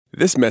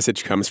This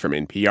message comes from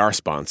NPR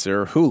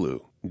sponsor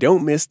Hulu.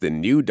 Don't miss the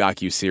new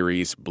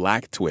docuseries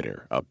Black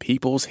Twitter, A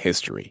People's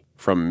History.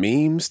 From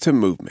memes to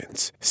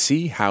movements,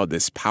 see how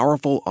this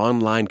powerful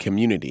online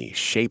community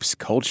shapes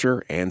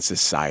culture and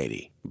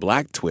society.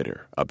 Black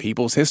Twitter, A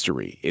People's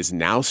History is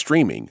now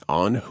streaming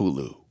on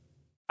Hulu.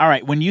 All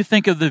right, when you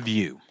think of The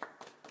View,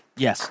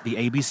 yes, the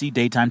ABC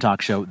daytime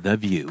talk show, The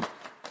View,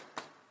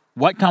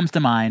 what comes to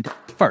mind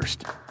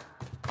first?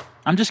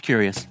 I'm just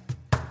curious.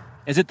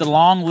 Is it the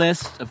long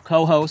list of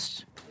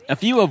co-hosts, a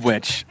few of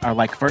which are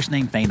like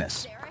first-name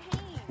famous?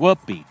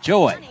 Whoopi,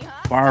 Joy,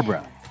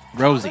 Barbara,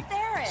 Rosie,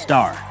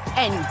 Star.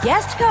 And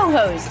guest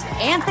co-host,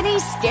 Anthony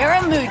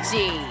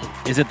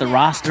Scaramucci. Is it the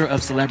roster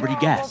of celebrity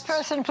guests?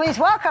 Person, please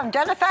welcome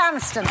Jennifer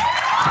Aniston,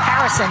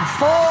 Harrison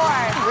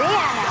Ford,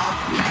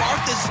 Rihanna,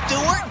 Martha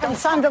Stewart, and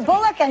Sandra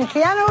Bullock and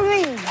Keanu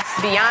Reeves,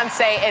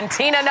 Beyonce and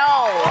Tina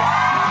Knoll.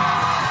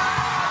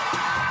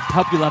 I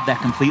hope you love that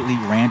completely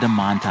random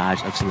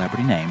montage of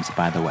celebrity names,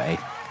 by the way.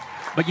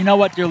 But you know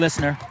what, dear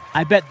listener?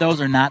 I bet those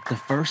are not the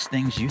first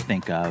things you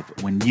think of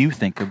when you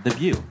think of The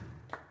View.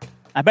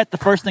 I bet the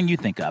first thing you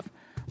think of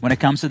when it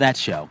comes to that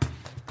show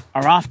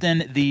are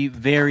often the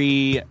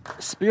very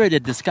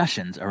spirited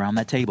discussions around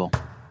that table.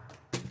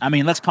 I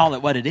mean, let's call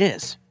it what it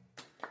is.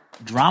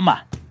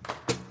 Drama.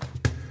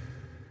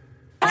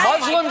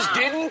 Muslims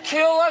didn't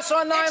kill us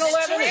on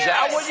 9/11? Is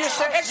that what you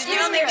said?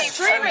 Excuse me,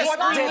 extremists. What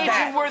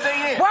religion were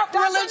they in? What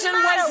religion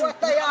was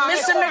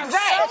Mr.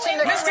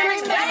 McVeigh? Mr.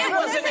 McVeigh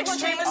was an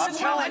extremist. I'm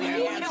telling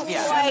you.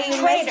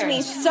 You missed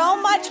me so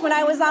much when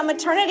I was on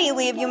maternity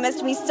leave. You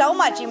missed me so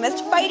much. You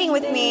missed fighting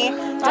with me.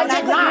 I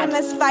did not. You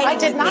missed fighting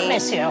with me. I did not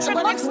miss you. It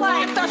looks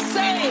like the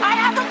same. I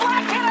have a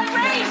black kid I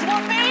raised,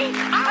 Whoopi.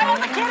 I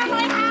have a kid in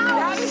my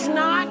house. That is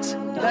not the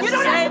same. You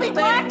don't have to be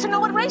black to know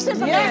what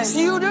racism is. Yes,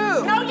 you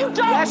do. No, you don't.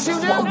 Yes, you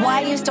do. Well,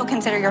 why do you still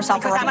consider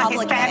yourself a Republican? I'm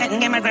a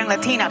Hispanic immigrant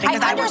Latina because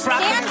I was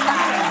brought understand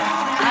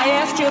that. I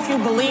asked you if you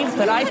believed,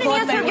 but I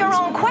thought that your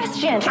own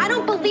question. I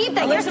don't believe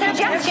that. Your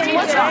suggestion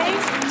was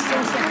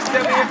So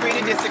we agree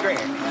to disagree.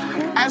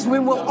 As we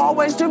will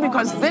always do,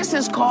 because this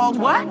is called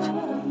what?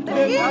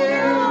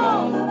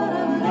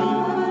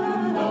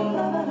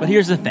 But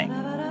here's the thing.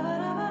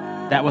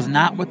 That was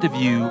not what The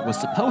View was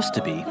supposed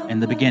to be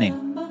in the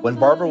beginning. When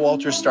Barbara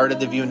Walters started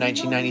The View in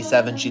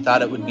 1997, she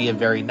thought it would be a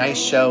very nice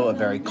show, a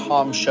very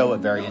calm show, a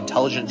very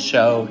intelligent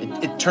show.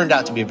 It turned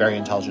out to be a very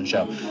intelligent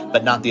show,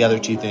 but not the other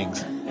two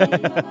things.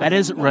 That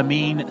is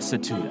Ramin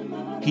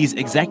Satuda. He's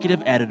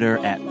executive editor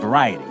at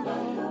Variety,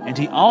 and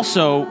he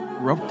also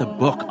wrote the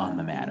book on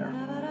the matter.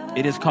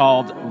 It is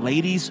called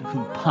Ladies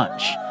Who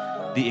Punch,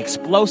 the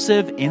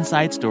explosive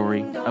inside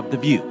story of The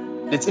View.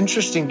 It's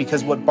interesting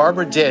because what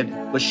Barbara did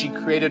was she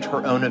created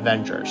her own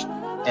Avengers.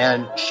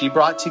 And she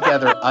brought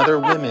together other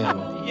women.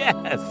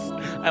 Yes,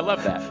 I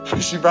love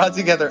that. She brought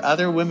together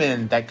other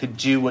women that could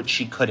do what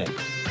she couldn't.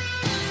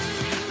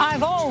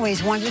 I've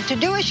always wanted to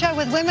do a show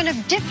with women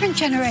of different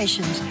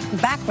generations,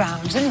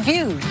 backgrounds, and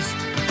views.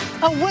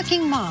 A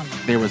working mom.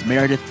 There was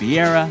Meredith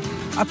Vieira.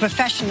 A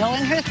professional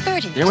in her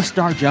 30s. There was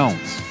Star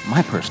Jones,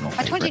 my personal A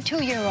favorite.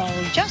 22-year-old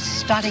just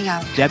starting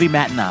out. Debbie And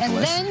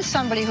Matenopoulos. then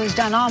somebody who's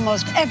done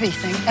almost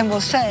everything and will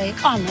say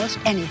almost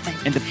anything.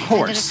 And of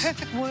course, And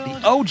in a perfect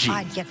world, the OG,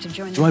 I'd get to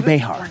join Joy the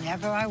group Behar.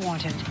 whenever I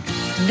wanted.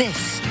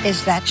 This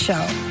is that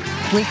show.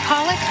 We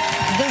call it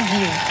The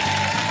View.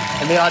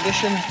 And they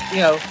auditioned,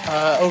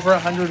 over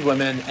 100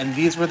 women, and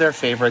these were their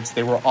favorites.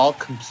 They were all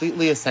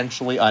completely,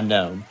 essentially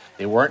unknown.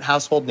 They weren't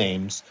household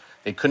names.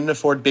 They couldn't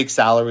afford big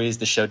salaries.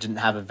 The show didn't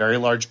have a very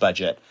large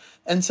budget.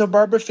 And so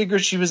Barbara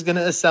figured she was going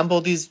to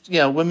assemble these,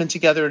 women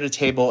together at a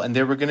table, and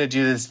they were going to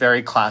do this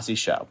very classy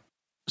show.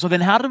 So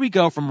then how did we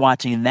go from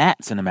watching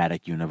that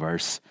cinematic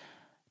universe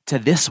to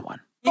this one?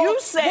 You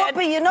said,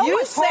 but you know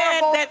what's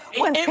horrible? that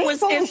when it people was,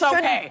 who it's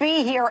shouldn't okay.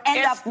 be here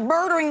end up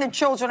murdering the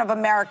children of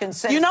American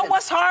citizens. You know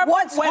what's horrible?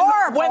 What's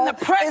horrible when the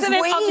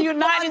president is of the we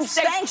United fund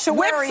States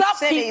sanctuary whips up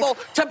cities. people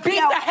to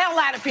beat the hell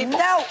out of people.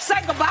 No.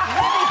 Say goodbye.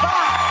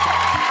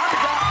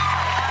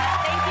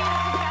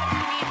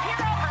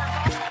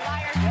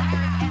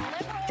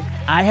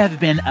 I have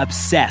been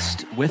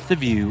obsessed with The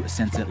View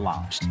since it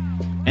launched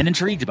and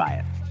intrigued by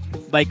it.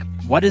 Like,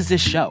 what is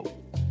this show?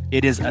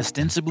 It is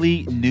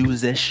ostensibly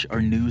news-ish or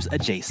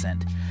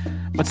news-adjacent,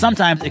 but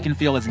sometimes it can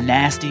feel as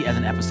nasty as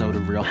an episode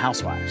of Real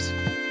Housewives.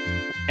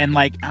 And,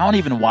 I don't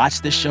even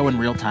watch this show in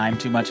real time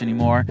too much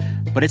anymore,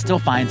 but it still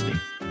finds me.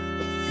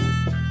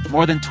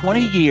 More than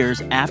 20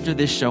 years after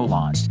this show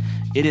launched,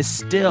 it is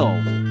still,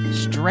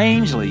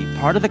 strangely,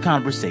 part of the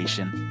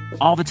conversation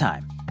all the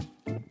time.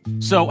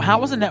 So how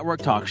was a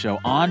network talk show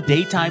on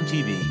daytime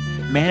TV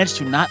managed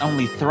to not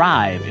only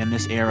thrive in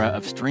this era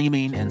of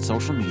streaming and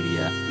social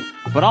media,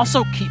 but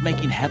also keep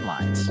making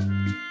headlines?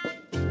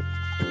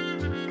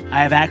 I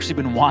have actually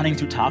been wanting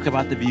to talk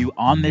about The View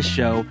on this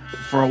show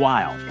for a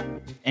while.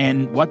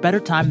 And what better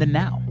time than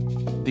now?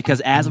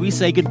 Because as we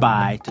say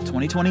goodbye to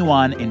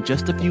 2021 in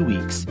just a few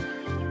weeks,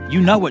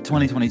 you know what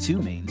 2022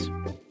 means.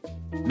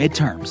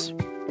 Midterms.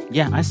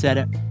 Yeah, I said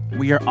it.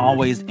 We are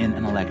always in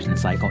an election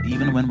cycle,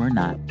 even when we're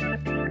not.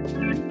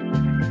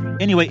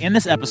 Anyway, in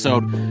this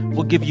episode,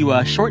 we'll give you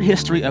a short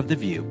history of The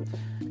View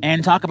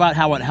and talk about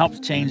how it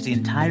helped change the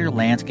entire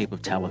landscape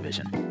of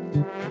television.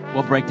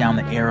 We'll break down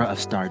the era of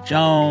Star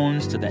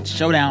Jones to that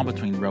showdown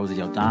between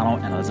Rosie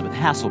O'Donnell and Elizabeth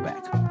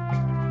Hasselbeck.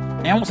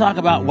 And we'll talk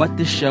about what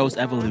this show's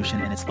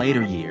evolution in its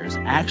later years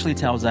actually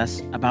tells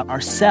us about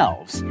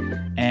ourselves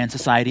and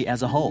society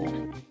as a whole.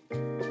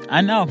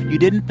 I know, you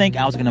didn't think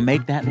I was going to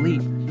make that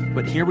leap,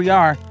 but here we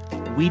are.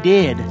 We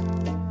did.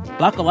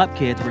 Buckle up,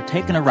 kids. We're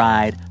taking a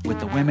ride with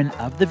the women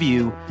of The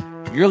View.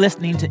 You're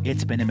listening to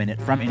It's Been a Minute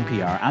from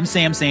NPR. I'm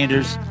Sam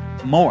Sanders.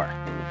 More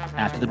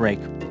after the break.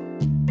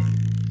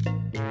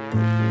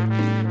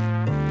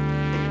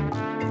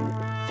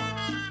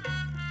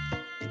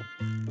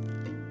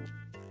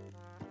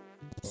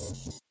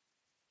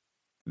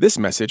 This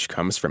message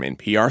comes from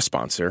NPR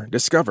sponsor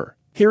Discover.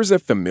 Here's a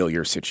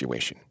familiar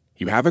situation.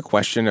 You have a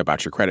question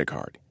about your credit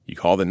card. You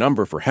call the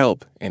number for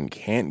help and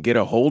can't get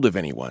a hold of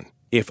anyone.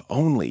 If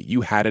only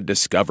you had a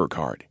Discover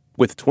card.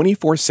 With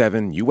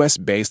 24/7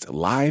 U.S.-based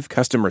live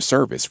customer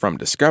service from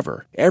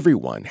Discover,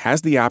 everyone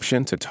has the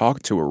option to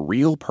talk to a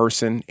real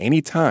person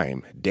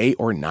anytime, day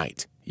or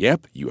night.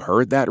 Yep, you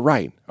heard that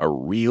right, a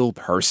real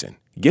person.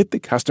 Get the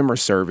customer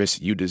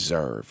service you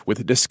deserve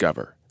with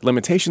Discover.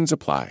 Limitations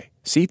apply.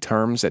 See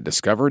terms at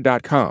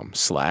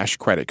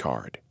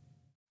discover.com/creditcard.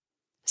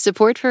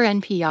 Support for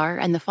NPR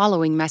and the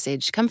following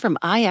message come from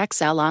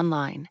IXL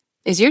Online.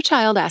 Is your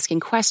child asking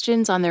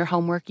questions on their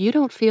homework you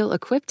don't feel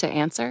equipped to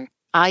answer?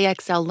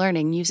 IXL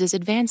Learning uses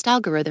advanced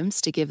algorithms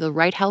to give the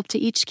right help to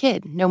each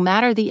kid, no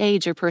matter the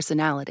age or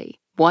personality.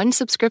 One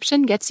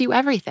subscription gets you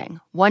everything.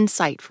 One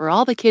site for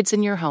all the kids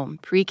in your home,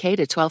 pre-K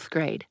to 12th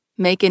grade.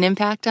 Make an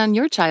impact on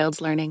your child's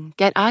learning.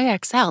 Get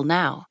IXL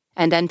now.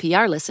 And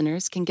NPR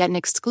listeners can get an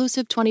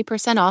exclusive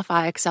 20% off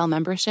IXL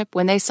membership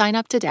when they sign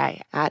up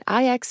today at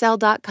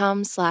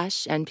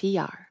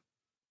IXL.com/NPR.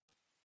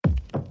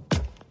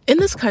 In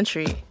this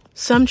country,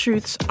 some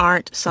truths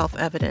aren't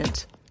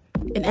self-evident.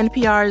 In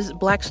NPR's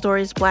Black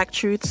Stories, Black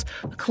Truths,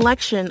 a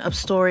collection of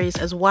stories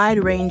as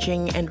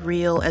wide-ranging and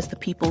real as the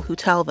people who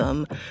tell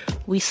them,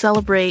 we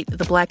celebrate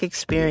the Black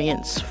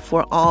experience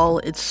for all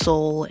its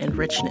soul and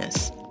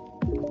richness.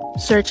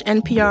 Search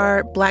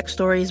NPR Black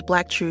Stories,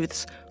 Black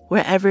Truths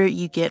wherever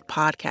you get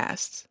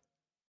podcasts.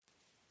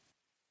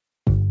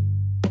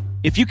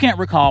 If you can't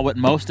recall what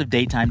most of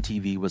daytime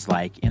TV was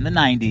like in the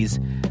 90s,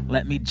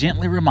 let me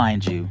gently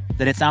remind you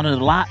that it sounded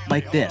a lot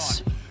like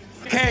this.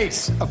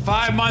 Case of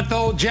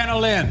 5-month-old Jenna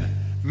Lynn.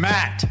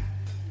 Matt,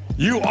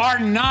 you are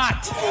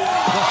not the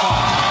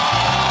father.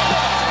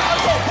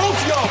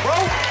 Both y'all, bro.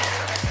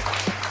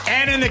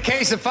 And in the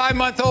case of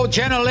 5-month-old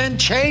Jenna Lynn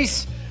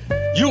Chase,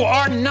 you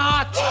are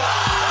not.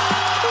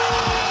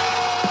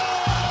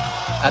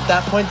 At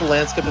that point, the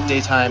landscape of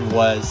daytime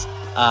was,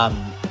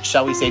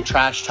 shall we say,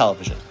 trash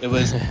television. It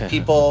was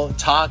people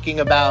talking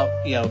about,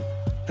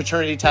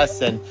 paternity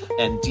tests and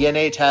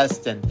DNA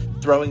tests and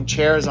throwing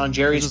chairs on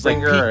Jerry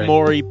Springer. Like peak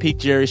Maury, peak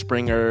Jerry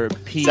Springer,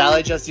 peak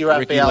Sally Jesse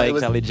Raphael.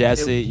 Sally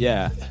Jesse,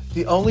 yeah.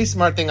 The only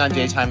smart thing on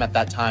daytime at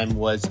that time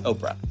was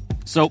Oprah.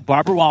 So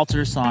Barbara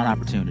Walters saw an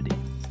opportunity.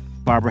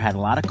 Barbara had a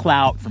lot of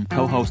clout from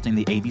co-hosting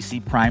the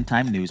ABC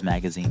primetime news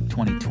magazine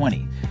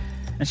 2020.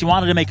 And she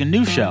wanted to make a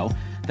new show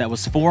that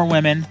was for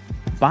women,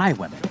 by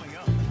women.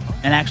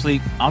 And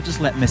actually, I'll just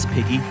let Miss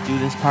Piggy do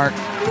this part.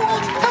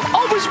 I've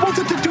always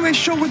wanted to do a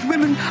show with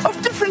women of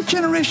different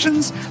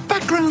generations,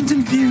 backgrounds,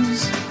 and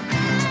views.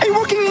 A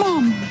working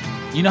mom.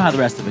 You know how the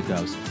rest of it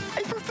goes.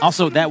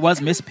 Also, that was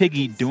Miss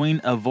Piggy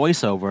doing a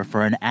voiceover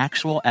for an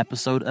actual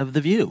episode of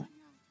The View.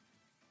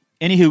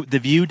 Anywho, The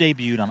View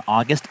debuted on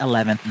August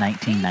 11th,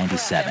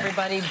 1997.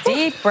 Everybody,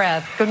 deep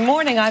breath. Good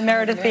morning. I'm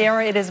Meredith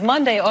Vieira. It is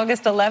Monday,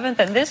 August 11th,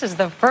 and this is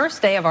the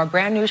first day of our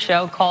brand new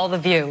show called The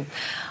View.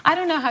 I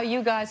don't know how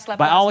you guys slept.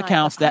 By all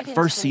accounts, that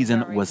first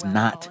season was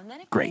not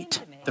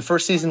great. The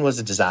first season was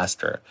a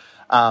disaster.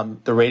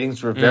 The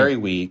ratings were very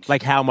weak.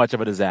 Like how much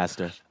of a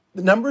disaster?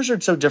 The numbers are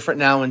so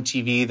different now in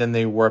TV than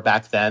they were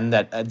back then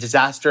that a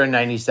disaster in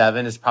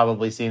 97 is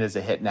probably seen as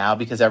a hit now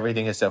because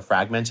everything is so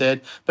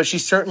fragmented. But she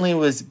certainly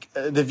was,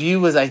 The View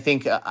was, I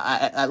think,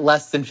 at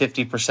less than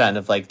 50%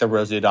 of like the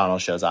Rosie O'Donnell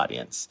show's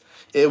audience.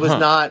 It was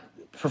not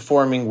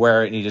performing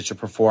where it needed to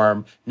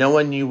perform. No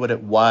one knew what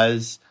it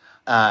was.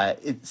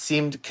 It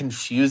seemed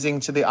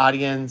confusing to the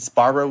audience.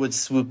 Barbara would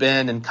swoop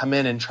in and come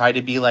in and try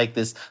to be like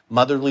this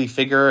motherly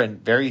figure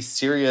and very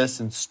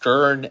serious and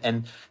stern.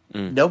 And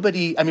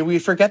nobody, I mean, we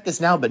forget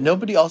this now, but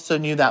nobody also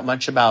knew that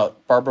much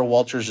about Barbara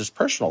Walters'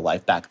 personal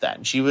life back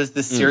then. She was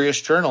this serious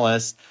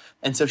journalist.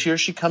 And so here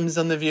she comes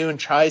on The View and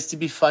tries to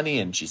be funny.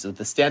 And she's with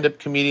the stand-up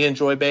comedian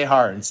Joy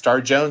Behar. And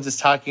Star Jones is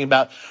talking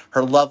about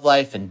her love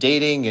life and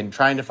dating and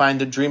trying to find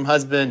the dream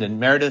husband. And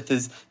Meredith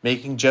is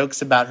making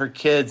jokes about her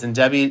kids. And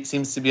Debbie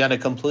seems to be on a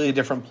completely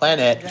different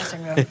planet.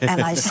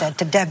 And I said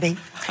to Debbie,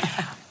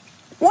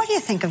 what do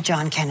you think of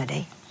John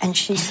Kennedy? And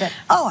she said,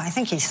 oh, I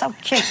think he's so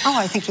cute. Oh,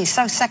 I think he's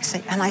so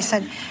sexy. And I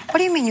said, what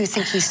do you mean you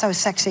think he's so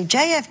sexy?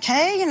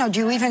 JFK? Do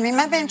you even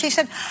remember him? She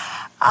said,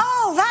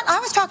 oh, that, I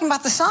was talking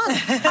about the son.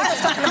 I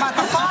was talking about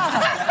the father.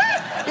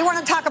 You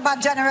want to talk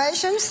about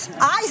generations?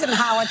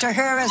 Eisenhower to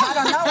her is, I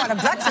don't know, what a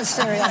breakfast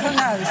cereal. Who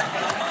knows?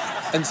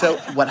 And so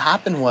what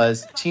happened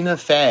was Tina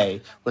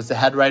Fey was the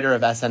head writer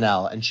of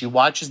SNL, and she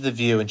watches The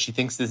View, and she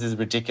thinks this is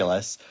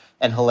ridiculous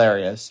and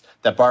hilarious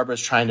that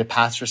Barbara's trying to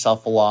pass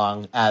herself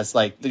along as,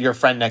 like, your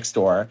friend next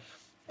door.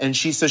 And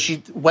she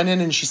went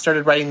in and she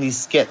started writing these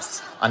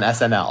skits on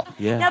SNL.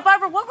 Yeah. Now,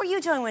 Barbara, what were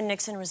you doing when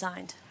Nixon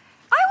resigned?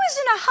 I was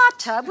in a hot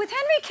tub with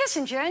Henry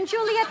Kissinger and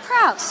Juliet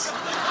Prowse.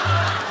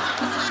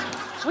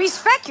 We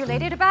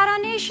speculated about our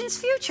nation's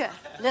future,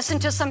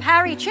 listened to some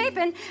Harry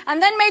Chapin,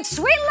 and then made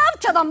sweet love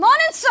to the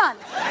morning sun.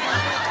 You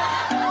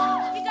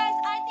guys,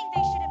 I think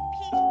they should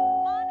impeach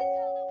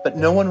Monica. But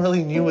no one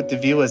really knew what The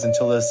View was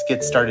until those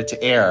skits started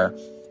to air.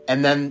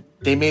 And then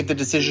they made the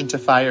decision to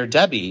fire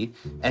Debbie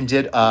and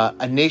did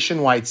a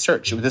nationwide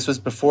search. This was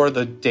before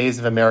the days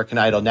of American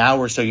Idol. Now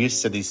we're so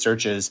used to these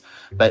searches,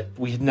 but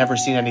we had never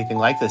seen anything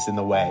like this in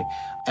the way.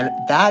 And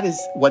that is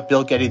what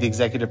Bill Getty, the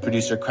executive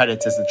producer,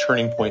 credits as the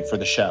turning point for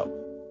the show.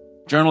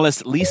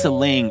 Journalist Lisa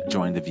Ling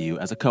joined The View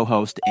as a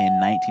co-host in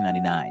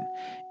 1999.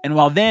 And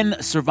while then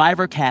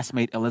Survivor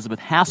castmate Elizabeth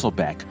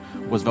Hasselbeck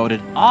was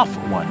voted off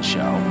one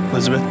show,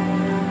 Elizabeth,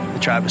 the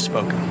tribe has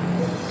spoken.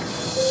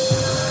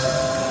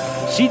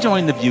 She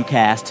joined the View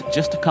cast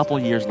just a couple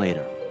years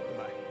later.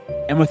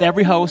 And with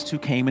every host who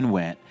came and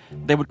went,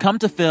 they would come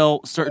to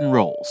fill certain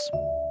roles.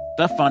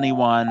 The funny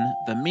one,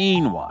 the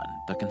mean one,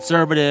 the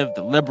conservative,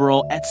 the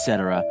liberal,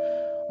 etc.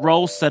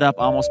 Roles set up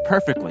almost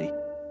perfectly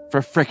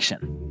for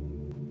friction.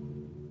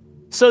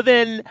 So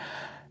then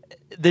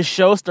the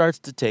show starts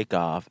to take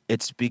off.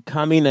 It's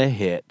becoming a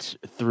hit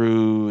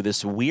through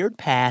this weird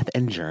path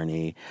and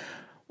journey.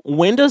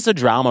 When does the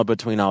drama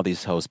between all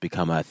these hosts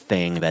become a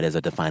thing that is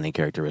a defining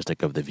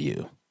characteristic of The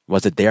View?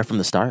 Was it there from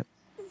the start?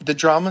 The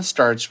drama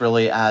starts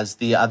really as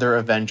the other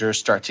Avengers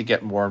start to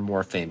get more and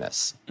more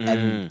famous.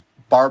 And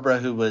Barbara,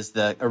 who was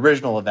the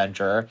original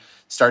Avenger,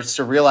 starts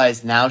to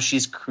realize now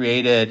she's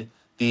created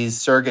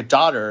these surrogate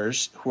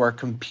daughters who are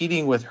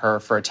competing with her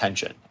for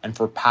attention and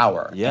for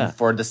power and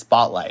for the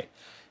spotlight.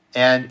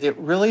 And it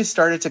really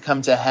started to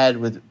come to head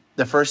with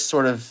the first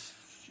sort of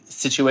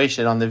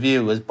situation on The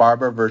View was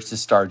Barbara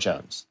versus Star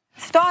Jones.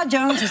 Star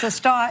Jones is a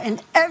star in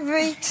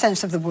every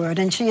sense of the word,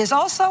 and she is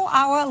also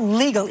our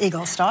legal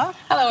eagle star.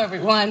 Hello,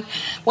 everyone.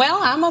 Well,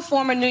 I'm a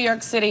former New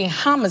York City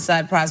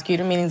homicide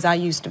prosecutor, meaning I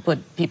used to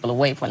put people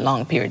away for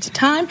long periods of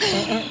time.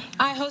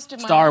 I hosted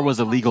my Star was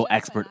a legal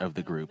expert of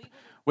the group,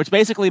 which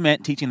basically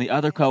meant teaching the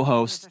other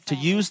co-hosts to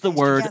use the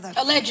word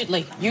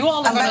allegedly. You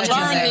all are going to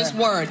learn this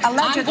word.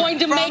 Allegedly. I'm going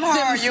to make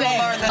them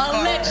say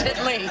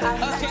allegedly.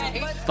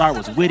 Okay. Star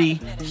was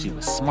witty, she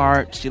was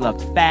smart, she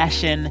loved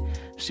fashion,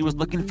 she was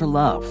looking for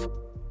love.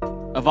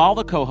 Of all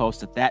the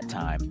co-hosts at that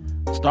time,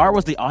 Star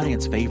was the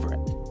audience favorite.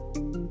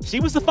 She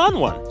was the fun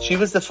one. She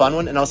was the fun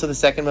one and also the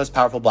second most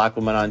powerful black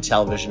woman on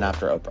television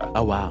after Oprah.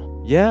 Oh, wow.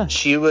 Yeah.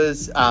 She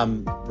was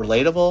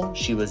relatable.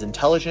 She was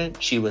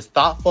intelligent. She was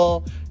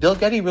thoughtful. Bill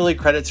Getty really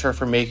credits her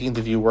for making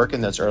The View work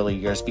in those early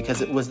years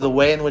because it was the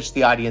way in which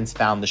the audience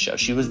found the show.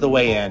 She was the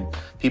way in.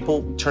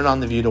 People turned on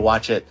The View to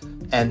watch it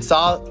and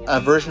saw a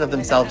version of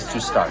themselves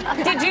through Star.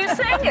 Did you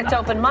sing? It's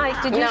open mic.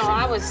 Did you sing? No,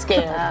 I was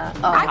scared.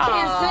 I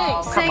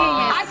can't sing. Singing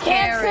I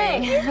can't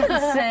sing. You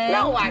can sing.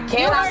 No, I can't.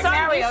 You I heard sang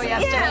Mario yesterday.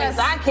 yesterday. Yes,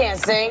 I can't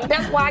sing.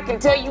 That's why I can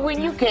tell you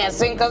when you can't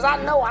sing, because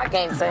I know I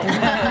can't sing.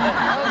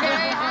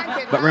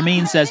 Okay? But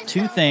Ramin says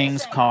two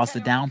things caused the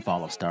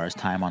downfall of Star's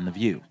time on The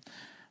View.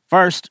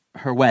 First,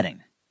 her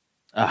wedding.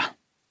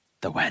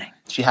 The wedding.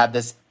 She had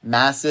this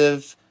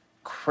massive,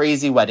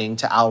 crazy wedding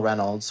to Al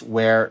Reynolds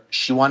where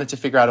she wanted to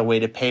figure out a way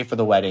to pay for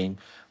the wedding.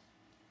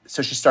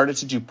 So she started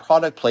to do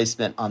product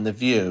placement on The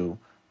View,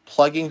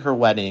 plugging her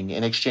wedding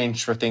in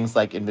exchange for things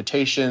like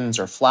invitations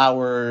or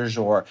flowers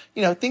or,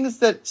 you know, things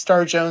that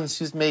Star Jones,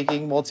 who's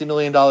making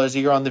multi-million dollars a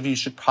year on The View,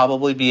 should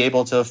probably be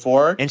able to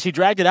afford. And she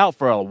dragged it out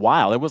for a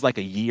while. It was like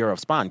a year of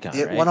SponCon,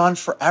 It right? went on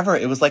forever.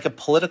 It was like a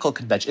political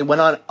convention. It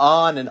went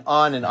on and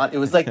on and on. It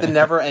was like the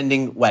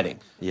never-ending wedding.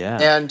 Yeah.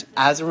 And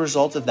as a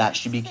result of that,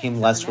 she became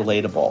less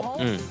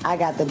relatable. I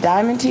got the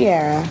diamond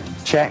tiara.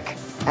 Check.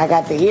 I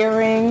got the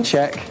earrings.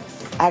 Check.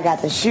 I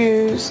got the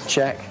shoes.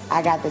 Check.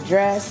 I got the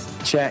dress.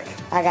 Check.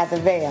 I got the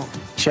veil.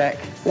 Check.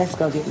 Let's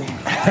go get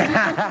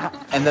married.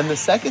 And then the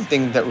second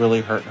thing that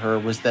really hurt her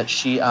was that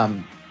she,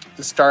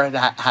 Star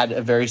had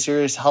a very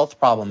serious health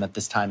problem at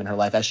this time in her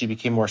life as she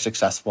became more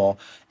successful,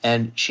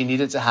 and she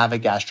needed to have a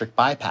gastric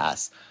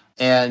bypass.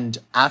 And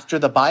after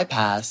the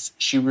bypass,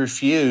 she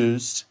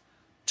refused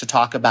to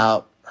talk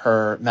about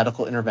her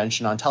medical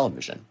intervention on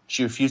television.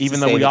 She refused Even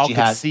to though say we that all she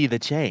could had, see the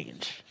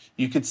change.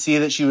 You could see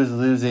that she was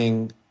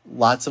losing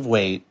lots of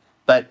weight,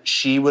 but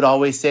she would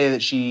always say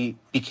that she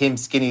became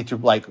skinny through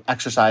like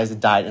exercise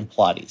and diet and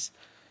Pilates.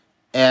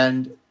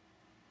 And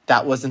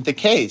that wasn't the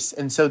case.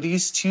 And so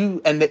these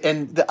two, and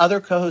the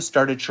other co-hosts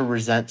started to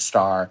resent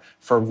Star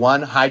for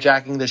one,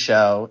 hijacking the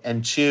show,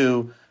 and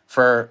two,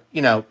 for,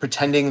 you know,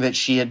 pretending that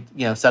she had,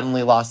 you know,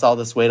 suddenly lost all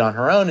this weight on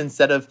her own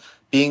instead of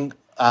being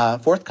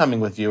forthcoming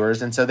with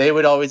viewers. And so they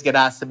would always get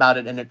asked about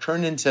it. And it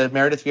turned into,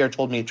 Meredith Vieira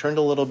told me, it turned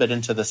a little bit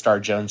into the Star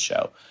Jones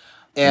show.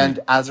 And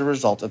as a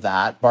result of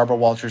that, Barbara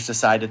Walters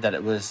decided that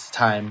it was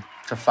time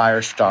to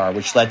fire Starr,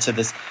 which led to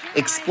this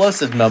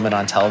explosive moment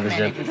on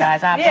television. You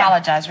guys, I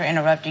apologize for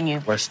interrupting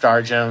you. Where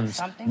Starr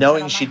Jones,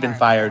 knowing she'd been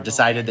fired,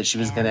 decided that she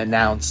was going to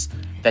announce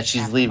that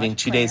she's leaving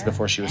 2 days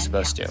before she was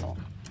supposed to.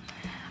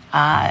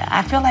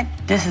 I feel like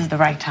this is the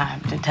right time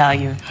to tell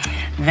you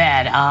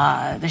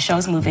that the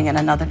show's moving in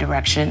another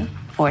direction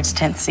for its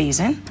 10th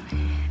season,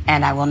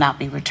 and I will not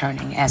be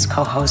returning as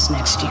co-host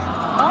next year.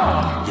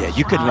 Oh. Yeah,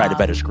 you couldn't write a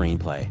better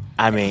screenplay.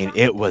 I mean,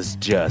 it was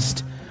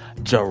just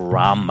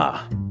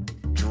drama.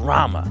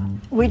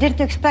 We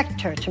didn't expect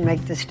her to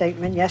make the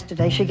statement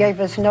yesterday. She gave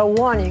us no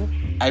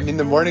warning. I mean,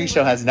 the morning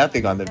show has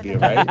nothing on The View,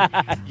 right?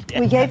 Yes.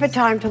 We gave her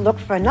time to look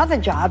for another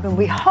job, and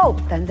we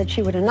hoped then that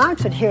she would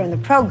announce it here in the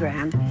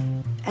program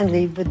and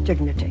leave with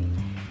dignity.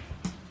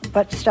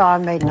 But Starr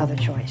made another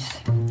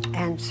choice.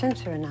 And since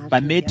her announcement...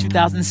 By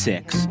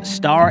mid-2006,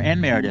 Starr and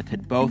Meredith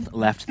had both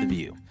left The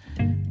View,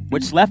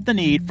 which left the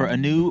need for a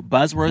new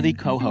buzzworthy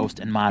co-host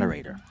and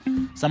moderator,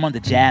 someone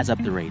to jazz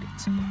up the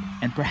ratings,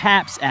 and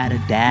perhaps add a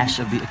dash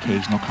of the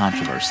occasional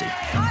controversy.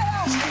 For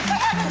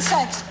heaven's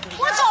sakes,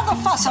 what's all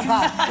the fuss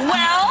about?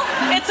 Well,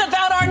 it's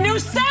about our new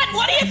set.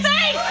 What do you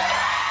think?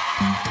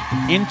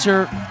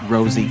 Enter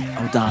Rosie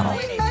O'Donnell.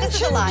 Do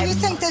you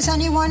think there's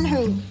anyone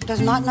who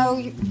does not know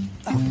you,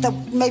 that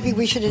maybe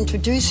we should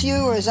introduce you,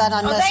 or is that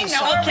unnecessary?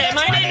 Oh, they know. Okay,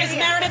 my name is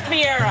Meredith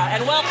Vieira,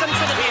 and welcome to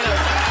The View.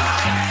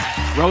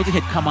 Rosie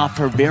had come off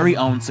her very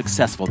own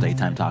successful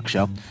daytime talk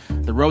show,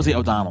 The Rosie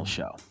O'Donnell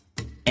Show.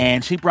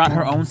 And she brought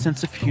her own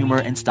sense of humor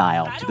and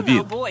style to The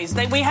View. Boys,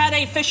 we had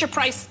a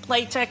Fisher-Price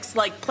latex,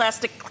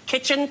 plastic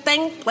kitchen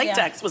thing.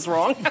 Latex was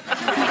wrong.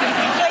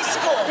 Play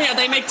school. Yeah,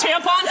 they make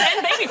tampons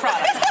and baby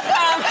products.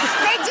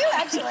 They do,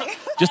 actually.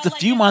 Just a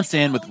few months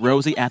in with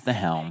Rosie at the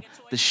helm,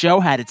 the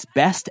show had its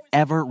best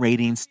ever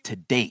ratings to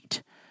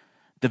date.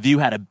 The View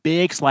had a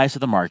big slice of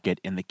the market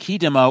in the key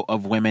demo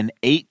of women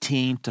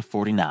 18 to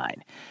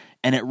 49,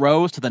 and it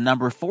rose to the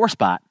number 4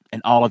 spot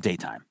in all of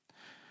daytime.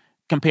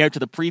 Compared to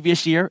the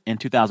previous year, in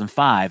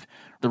 2005,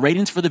 the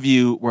ratings for The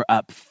View were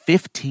up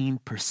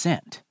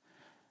 15%.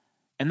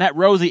 And that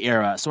Rosie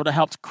era sort of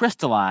helped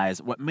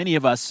crystallize what many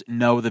of us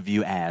know The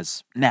View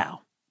as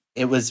now.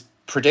 It was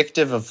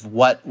predictive of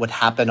what would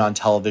happen on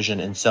television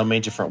in so many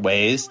different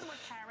ways.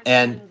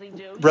 And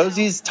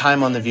Rosie's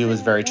time on The View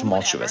was very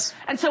tumultuous.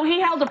 And so he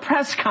held a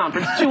press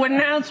conference to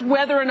announce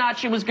whether or not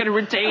she was going to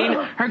retain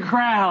her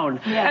crown.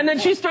 Yeah. And then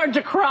she started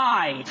to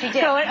cry. She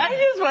did. So I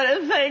just want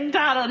to thank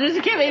Donald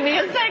just giving me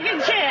a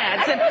second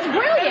chance. And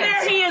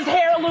there he is,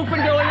 hair looping,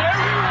 going,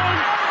 everyone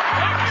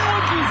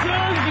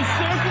deserves a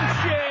second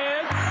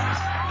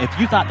chance. If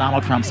you thought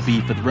Donald Trump's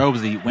beef with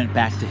Rosie went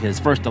back to his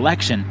first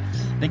election,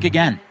 think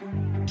again.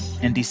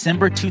 In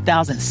December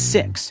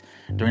 2006,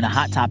 during a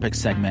Hot Topics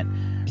segment,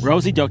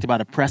 Rosie joked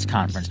about a press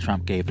conference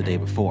Trump gave the day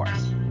before.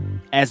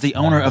 As the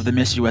owner of the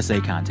Miss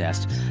USA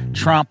contest,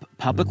 Trump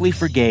publicly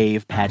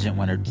forgave pageant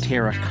winner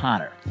Tara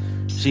Conner.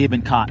 She had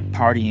been caught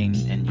partying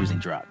and using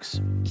drugs.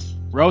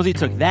 Rosie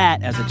took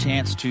that as a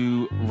chance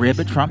to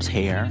rib at Trump's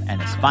hair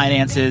and his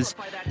finances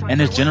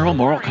and his general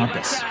moral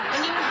compass.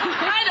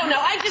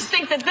 I just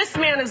think that this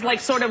man is like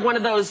sort of one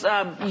of those,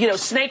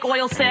 snake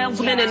oil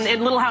salesmen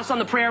in Little House on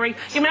the Prairie.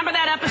 You remember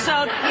that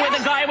episode where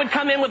the guy would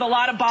come in with a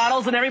lot of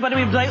bottles and everybody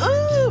would be like,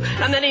 ooh,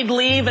 and then he'd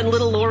leave and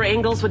little Laura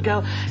Ingalls would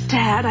go,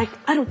 Dad, I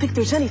don't think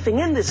there's anything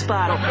in this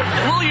bottle.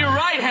 Well, you're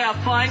right,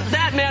 Half-Pint.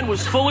 That man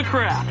was full of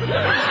crap.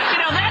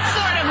 That's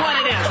sort of what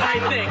it is, I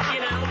think,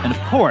 And of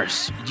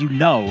course,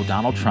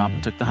 Donald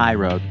Trump took the high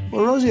road.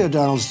 Well, Rosie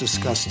O'Donnell's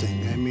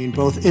disgusting. I mean,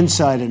 both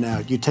inside and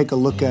out. You take a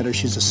look at her,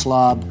 she's a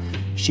slob.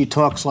 She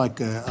talks like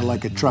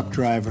a truck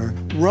driver.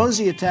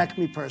 Rosie attacked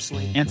me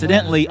personally.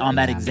 Incidentally, on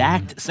that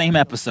exact same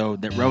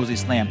episode that Rosie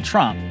slammed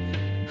Trump,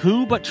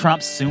 who but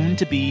Trump's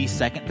soon-to-be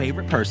second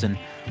favorite person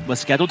was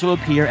scheduled to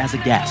appear as a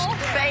guest?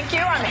 Thank you.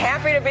 I'm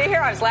happy to be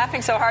here. I was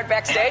laughing so hard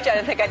backstage, I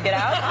didn't think I'd get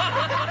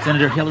out.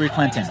 Senator Hillary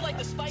Clinton,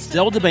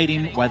 still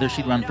debating whether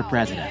she'd run for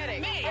president.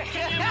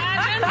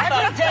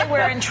 Every day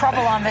we're in trouble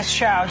on this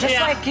show, just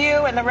like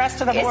you and the rest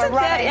of the board. Isn't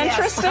that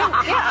interesting?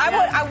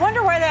 Yes. I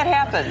wonder why that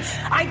happens.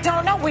 I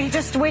don't know. We're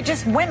just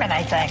women,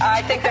 I think.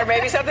 I think there may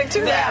be something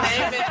to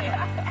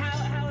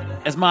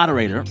that. As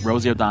moderator,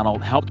 Rosie O'Donnell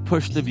helped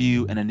push The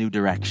View in a new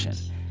direction.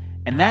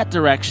 And that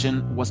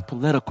direction was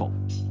political.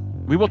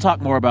 We will talk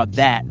more about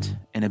that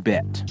in a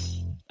bit.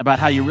 About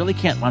how you really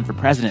can't run for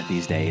president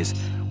these days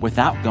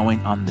without going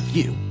on The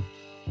View.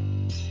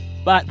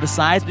 But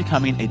besides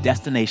becoming a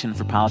destination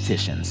for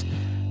politicians,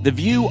 The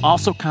View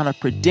also kind of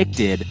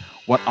predicted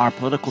what our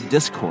political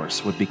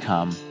discourse would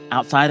become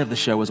outside of the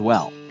show as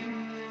well.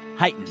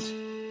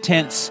 Heightened,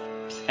 tense,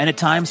 and at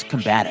times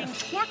combative.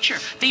 Torture.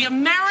 The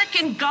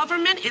American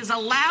government is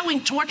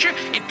allowing torture.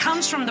 It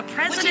comes from the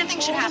president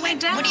all the way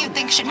down. What do you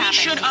think should happen? We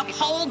should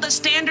uphold the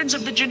standards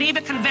of the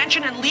Geneva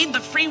Convention and lead the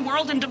free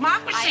world in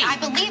democracy. I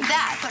believe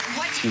that, but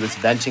what... She was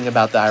venting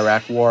about the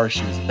Iraq War.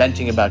 She was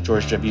venting about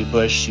George W.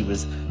 Bush. She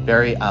was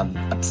very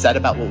upset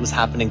about what was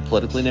happening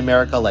politically in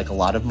America, like a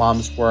lot of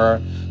moms were.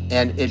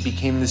 And it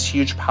became this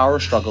huge power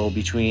struggle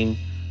between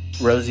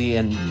Rosie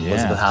and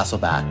Elizabeth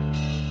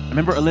Hasselbeck.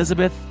 Remember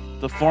Elizabeth,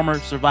 the former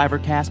Survivor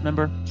cast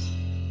member?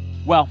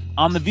 Well,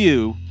 on The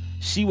View,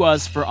 she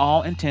was, for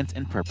all intents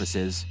and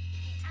purposes,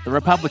 the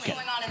Republican.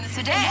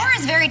 The war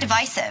is very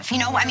divisive. You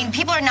know, I mean,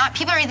 people are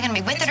either going to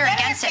be with it or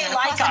against it.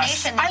 Like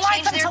us. I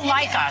like them to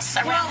like us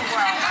around the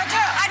world.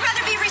 I'd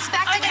rather be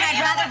respected and I'd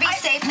rather be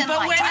safe than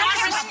liked. We're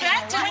not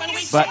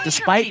respected. But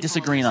despite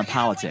disagreeing on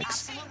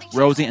politics,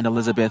 Rosie and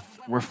Elizabeth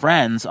were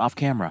friends off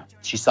camera.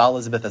 She saw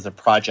Elizabeth as a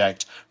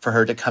project for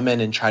her to come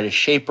in and try to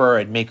shape her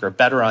and make her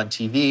better on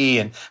TV.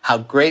 And how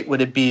great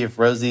would it be if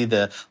Rosie,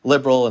 the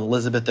liberal, and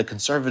Elizabeth, the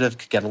conservative,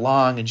 could get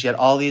along. And she had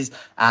all these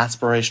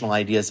aspirational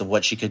ideas of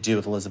what she could do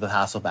with Elizabeth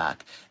Hasselbeck.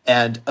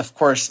 And, of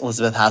course,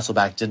 Elizabeth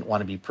Hasselbeck didn't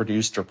want to be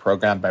produced or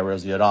programmed by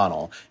Rosie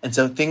O'Donnell. And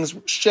so things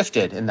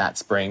shifted in that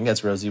spring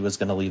as Rosie was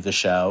going to leave the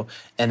show.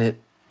 And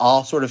it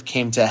all sort of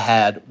came to a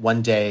head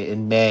one day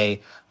in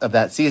May of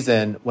that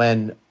season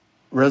when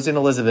Rosie and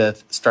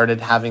Elizabeth started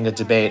having a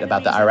debate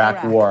about the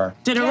Iraq War.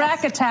 Did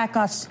Iraq attack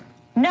us?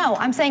 No,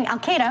 I'm saying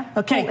Al-Qaeda.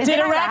 Okay, did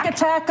Iraq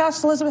attack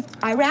us, Elizabeth?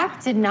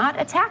 Iraq did not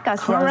attack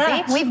us,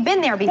 Correct. Rosie. We've been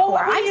there before.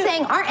 Well, I'm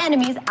saying our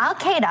enemies,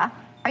 Al-Qaeda.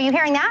 Are you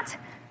hearing that?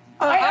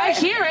 I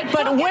hear it,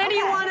 but where do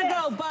you want to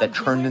go? That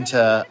turned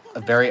into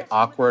a very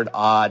awkward,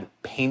 odd,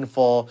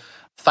 painful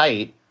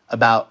fight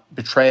about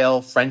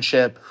betrayal,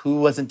 friendship, who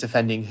wasn't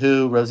defending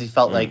who. Rosie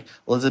felt like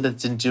Elizabeth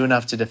didn't do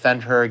enough to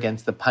defend her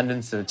against the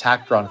pundits that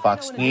attacked her on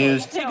Fox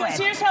News. Because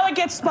here's how it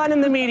gets spun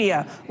in the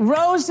media.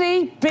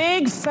 Rosie,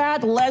 big,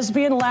 fat,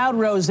 lesbian, loud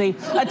Rosie,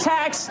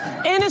 attacks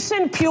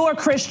innocent, pure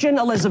Christian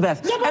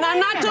Elizabeth. And I'm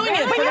not doing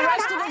it for the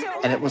rest of the...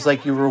 And it was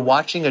like you were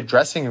watching a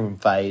dressing room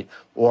fight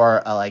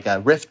or like a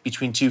rift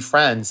between two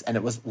friends, and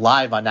it was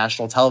live on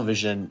national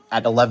television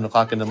at 11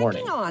 o'clock in the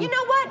morning. You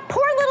know what?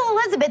 Poor little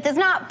Elizabeth is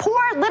not poor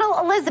little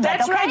Elizabeth.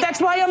 That's okay? right. That's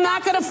why I'm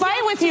not going to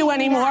fight with you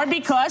anymore,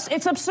 because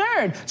it's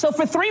absurd. So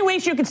for 3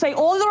 weeks, you can say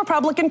all the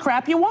Republican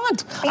crap you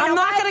want. I'm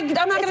not going to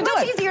do it. It's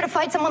much easier to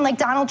fight someone like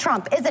Donald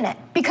Trump, isn't it?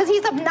 Because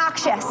he's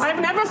obnoxious.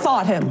 I've never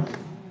fought him.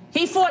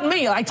 He fought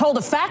me. I told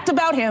a fact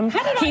about him.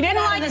 He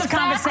didn't like this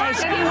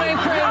conversation.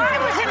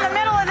 I was in the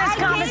middle of this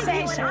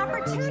conversation.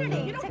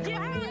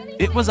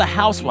 It was a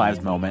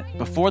housewives moment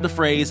before the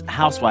phrase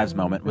housewives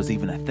moment was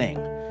even a thing.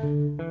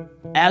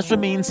 As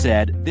Ramin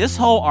said, this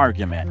whole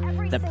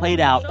argument that played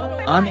out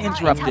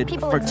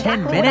uninterrupted for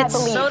 10 minutes,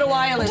 So do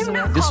I,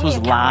 Elizabeth. this was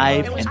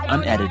live and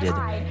unedited,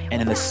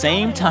 and in the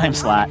same time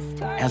slot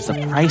as The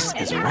Price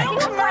is Right.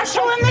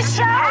 Commercial in the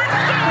show.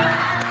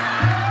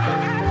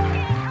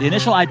 The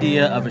initial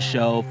idea of a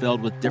show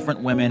filled with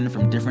different women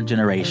from different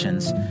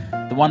generations,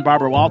 the one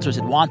Barbara Walters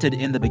had wanted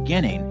in the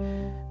beginning,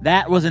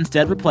 that was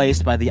instead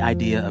replaced by the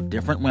idea of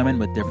different women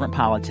with different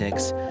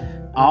politics,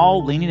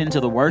 all leaning into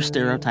the worst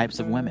stereotypes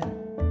of women.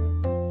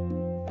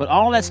 But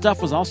all that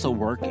stuff was also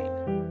working.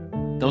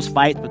 Those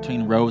fights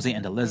between Rosie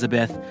and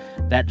Elizabeth,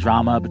 that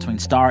drama between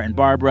Star and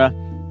Barbara,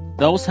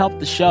 those helped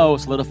the show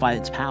solidify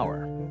its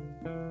power.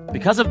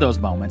 Because of those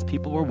moments,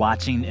 people were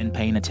watching and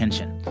paying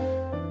attention.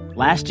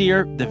 Last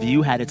year, The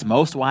View had its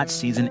most-watched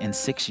season in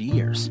 6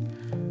 years.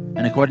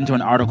 And according to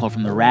an article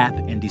from The Wrap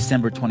in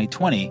December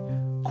 2020,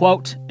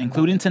 quote,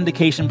 including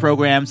syndication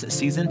programs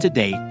season to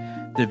date,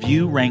 The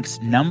View ranks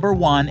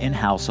 #1 in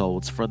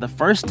households for the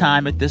first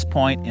time at this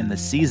point in the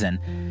season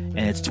in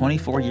its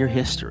 24-year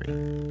history.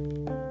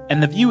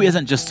 And The View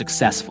isn't just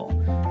successful.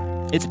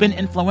 It's been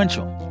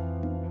influential.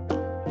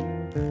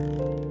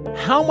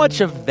 How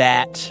much of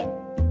that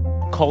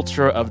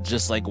culture of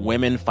just like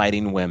women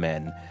fighting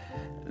women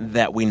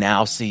that we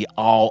now see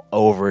all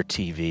over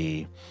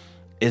TV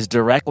is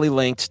directly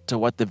linked to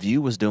what The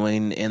View was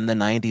doing in the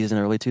 90s and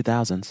early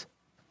 2000s?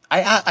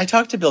 I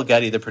talked to Bill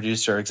Getty, the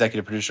producer,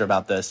 executive producer,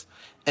 about this,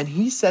 and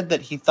he said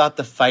that he thought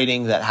the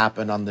fighting that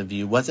happened on The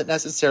View wasn't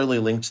necessarily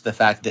linked to the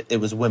fact that it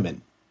was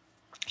women.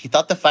 He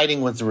thought the fighting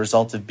was the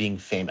result of being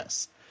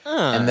famous.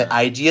 And the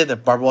idea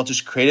that Barbara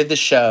Walters created the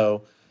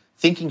show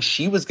thinking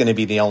she was going to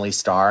be the only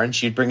star, and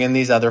she'd bring in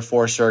these other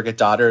 4 surrogate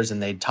daughters,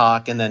 and they'd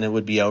talk, and then it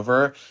would be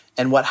over.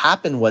 And what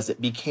happened was it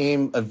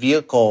became a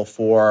vehicle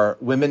for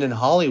women in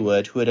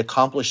Hollywood who had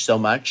accomplished so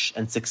much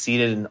and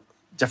succeeded in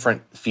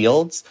different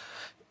fields,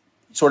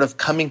 sort of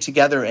coming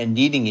together and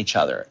needing each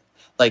other.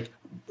 Like,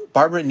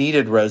 Barbara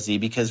needed Rosie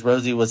because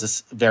Rosie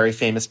was a very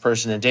famous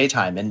person in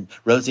daytime, and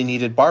Rosie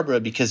needed Barbara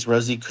because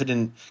Rosie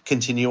couldn't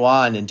continue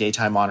on in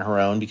daytime on her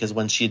own, because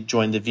when she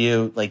joined The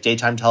View, like,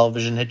 daytime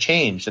television had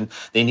changed, and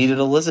they needed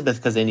Elizabeth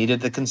because they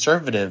needed the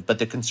conservative, but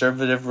the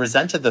conservative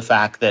resented the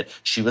fact that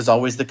she was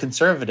always the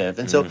conservative.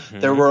 And so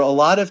there were a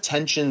lot of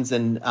tensions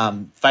and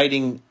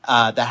fighting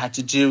that had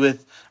to do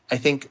with, I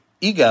think,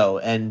 ego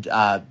and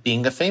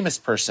being a famous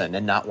person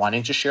and not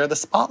wanting to share the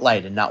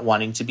spotlight and not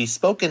wanting to be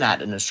spoken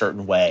at in a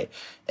certain way.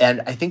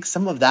 And I think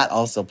some of that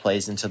also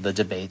plays into the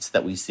debates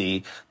that we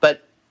see.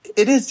 But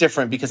it is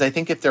different because I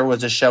think if there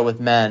was a show with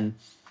men,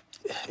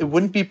 it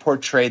wouldn't be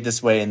portrayed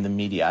this way in the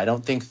media. I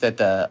don't think that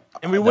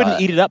And we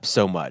wouldn't eat it up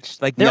so much.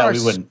 Like, there are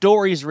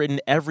stories written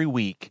every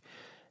week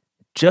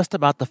just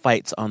about the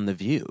fights on The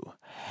View.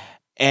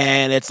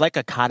 And it's like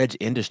a cottage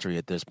industry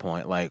at this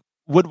point. Like,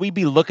 would we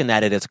be looking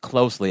at it as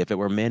closely if it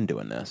were men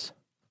doing this?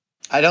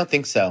 I don't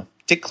think so.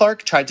 Dick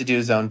Clark tried to do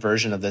his own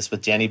version of this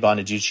with Danny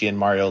Bonaducci and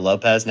Mario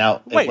Lopez.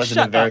 Now, Wait, it wasn't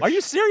shut a very. up. Are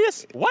you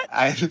serious? What?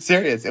 I'm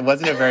serious. It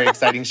wasn't a very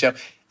exciting show.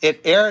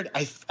 It aired.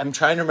 I'm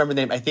trying to remember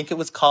the name. I think it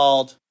was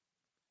called.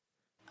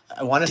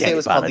 I want to say it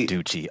was called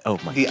Bonaducci. Oh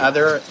my the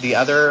God. the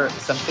other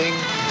something.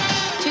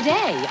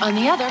 Today, on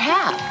the other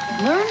half,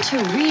 learn to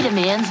read a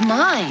man's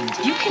mind.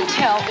 You can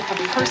tell if a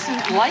person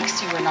likes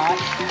you or not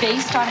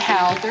based on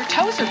how their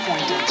toes are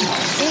pointed.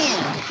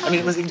 I mean,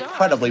 it was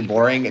incredibly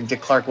boring, and Dick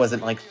Clark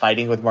wasn't like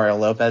fighting with Mario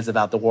Lopez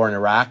about the war in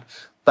Iraq.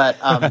 But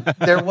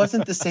there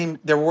wasn't the same.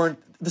 There weren't.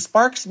 The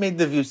sparks made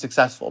The View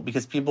successful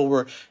because people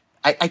were.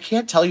 I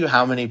can't tell you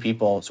how many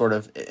people sort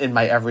of in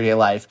my everyday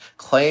life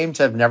claim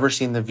to have never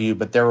seen The View,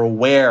 but they're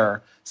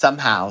aware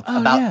somehow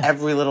about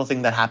every little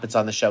thing that happens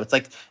on the show. It's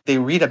like they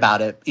read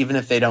about it even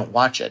if they don't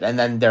watch it. And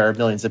then there are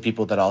millions of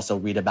people that also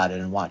read about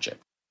it and watch it.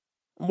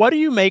 What do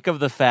you make of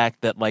the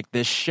fact that, like,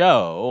 this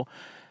show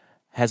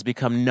has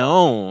become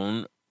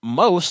known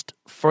most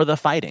for the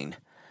fighting?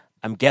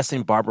 I'm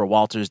guessing Barbara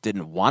Walters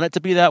didn't want it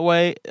to be that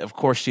way. Of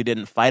course, she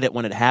didn't fight it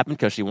when it happened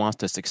because she wants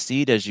to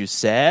succeed, as you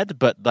said.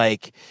 But,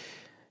 like,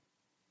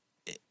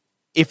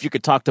 if you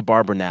could talk to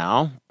Barbara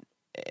now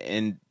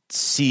and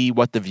see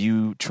what The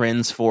View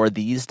trends for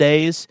these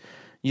days,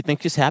 you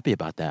think she's happy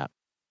about that?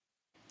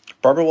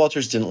 Barbara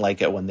Walters didn't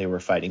like it when they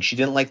were fighting. She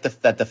didn't like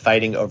that the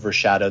fighting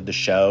overshadowed the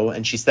show.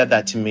 And she said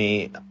that to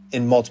me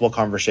in multiple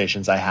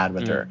conversations I had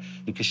with her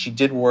because she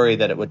did worry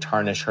that it would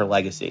tarnish her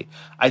legacy.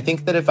 I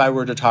think that if I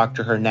were to talk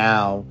to her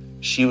now,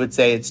 she would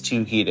say it's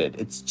too heated.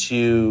 It's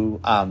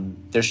too,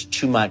 there's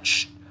too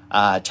much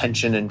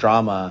tension and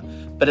drama.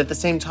 But at the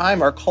same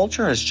time, our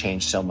culture has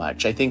changed so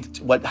much. I think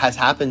what has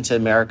happened to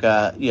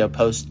America,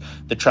 post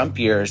the Trump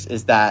years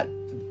is that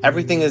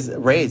everything is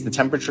raised. The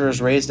temperature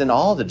is raised in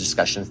all the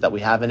discussions that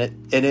we have.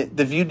 And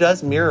The View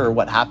does mirror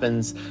what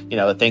happens,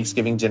 at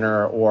Thanksgiving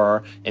dinner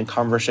or in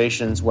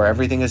conversations where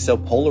everything is so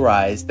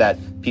polarized that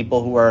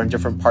people who are in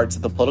different parts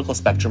of the political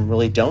spectrum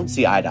really don't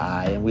see eye to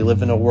eye. And we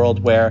live in a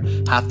world where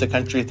half the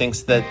country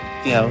thinks that,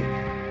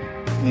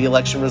 the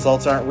election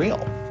results aren't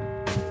real.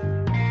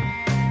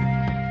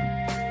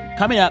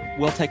 Coming up,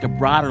 we'll take a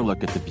broader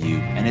look at The View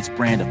and its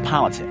brand of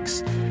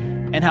politics,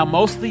 and how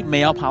mostly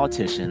male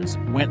politicians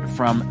went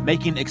from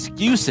making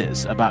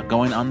excuses about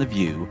going on The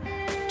View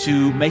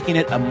to making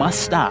it a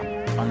must-stop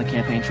on the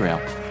campaign trail.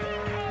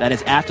 That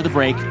is after the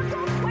break.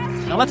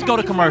 Now let's go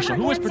to commercial.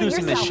 Who is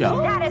producing this show?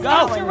 Go! Let's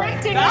go to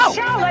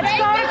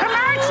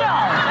commercial!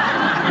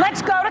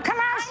 Let's go to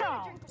commercial!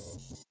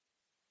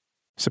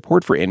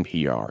 Support for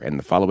NPR and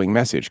the following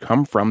message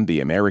come from the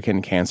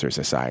American Cancer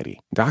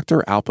Society.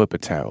 Dr. Alpa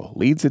Patel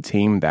leads a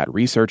team that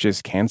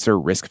researches cancer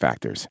risk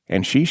factors,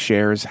 and she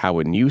shares how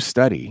a new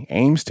study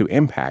aims to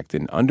impact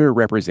an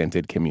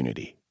underrepresented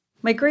community.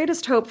 My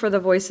greatest hope for the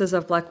Voices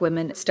of Black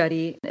Women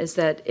study is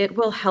that it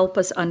will help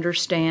us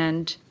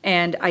understand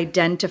and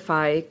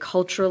identify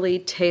culturally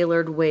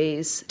tailored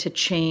ways to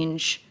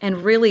change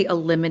and really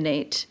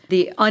eliminate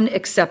the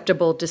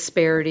unacceptable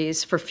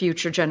disparities for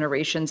future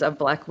generations of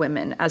Black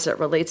women as it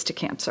relates to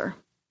cancer.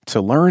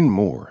 To learn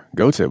more,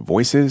 go to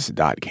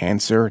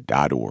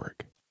voices.cancer.org.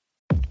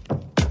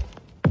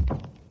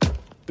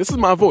 This is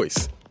my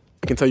voice.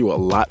 It can tell you a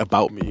lot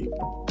about me,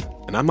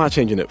 and I'm not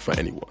changing it for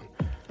anyone.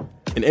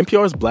 In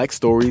NPR's Black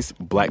Stories,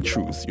 Black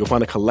Truths, you'll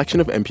find a collection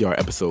of NPR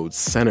episodes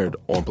centered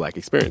on Black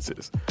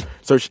experiences.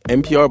 Search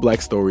NPR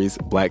Black Stories,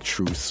 Black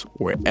Truths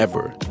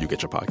wherever you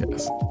get your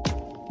podcasts.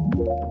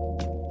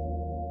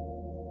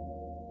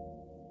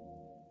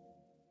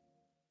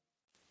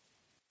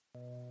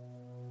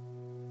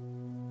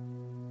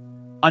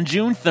 On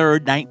June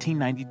 3rd,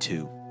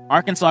 1992,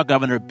 Arkansas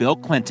Governor Bill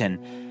Clinton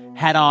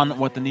had on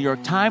what the New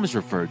York Times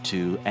referred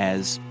to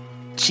as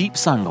cheap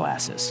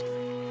sunglasses.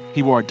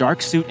 He wore a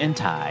dark suit and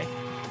tie,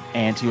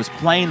 and he was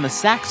playing the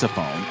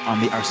saxophone on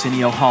the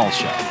Arsenio Hall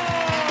show.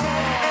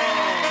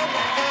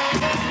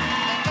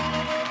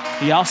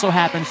 He also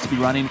happens to be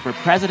running for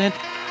president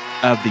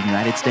of the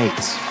United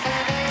States.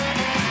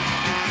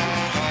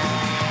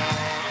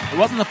 It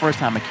wasn't the first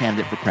time a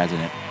candidate for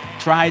president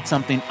tried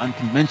something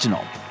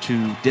unconventional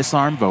to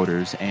disarm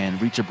voters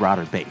and reach a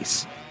broader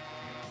base.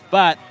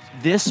 But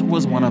this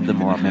was one of the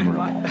more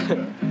memorable.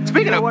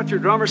 Speaking of what your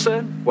drummer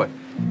said? What?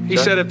 He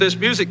said if this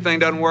music thing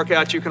doesn't work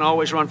out, you can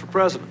always run for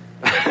president.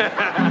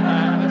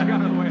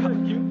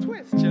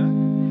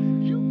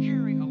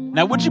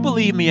 Now, would you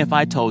believe me if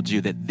I told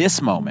you that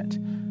this moment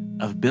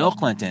of Bill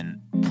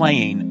Clinton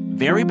playing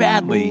very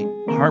badly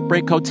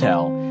Heartbreak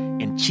Hotel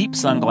in cheap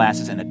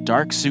sunglasses and a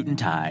dark suit and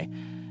tie,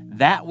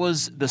 that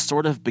was the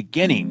sort of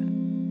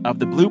beginning of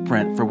the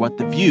blueprint for what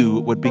The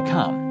View would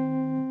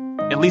become?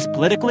 At least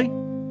politically?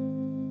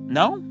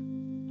 No?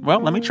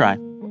 Well, let me try.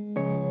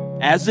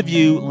 As The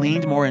View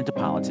leaned more into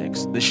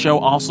politics, the show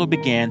also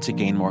began to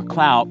gain more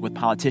clout with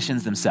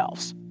politicians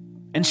themselves.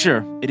 And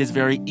sure, it is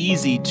very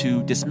easy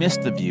to dismiss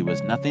The View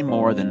as nothing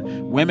more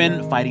than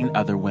women fighting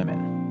other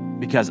women.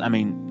 Because,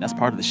 that's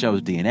part of the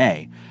show's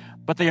DNA.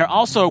 But they are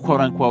also,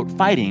 quote-unquote,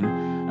 fighting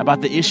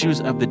about the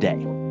issues of the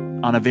day.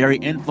 on a very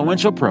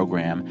influential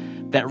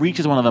program that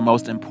reaches one of the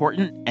most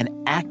important and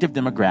active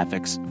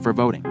demographics for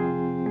voting: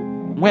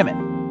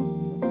 women.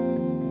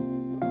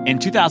 In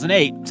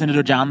 2008,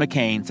 Senator John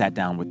McCain sat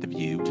down with The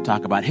View to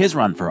talk about his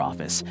run for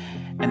office,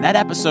 and that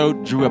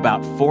episode drew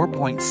about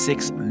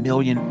 4.6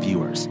 million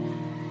viewers.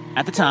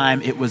 At the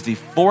time, it was the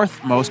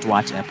fourth most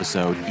watched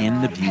episode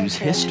in The View's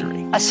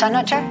history. A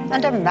senator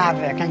and a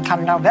maverick, and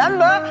come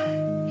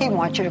November, he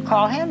wants you to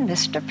call him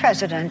Mr.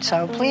 President.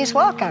 So please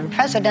welcome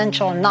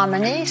presidential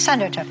nominee,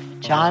 Senator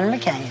John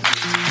McCain.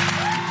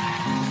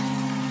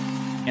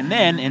 And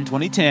then, in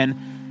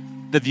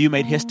 2010, The View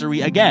made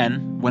history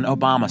again when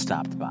Obama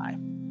stopped by,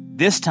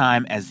 this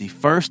time as the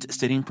first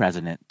sitting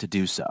president to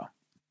do so.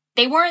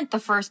 They weren't the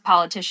first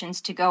politicians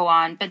to go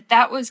on, but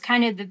that was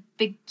kind of the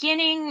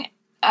beginning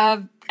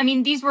of,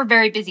 these were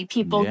very busy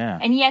people,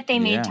 and yet they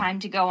made time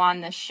to go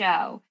on the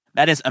show.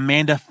 That is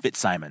Amanda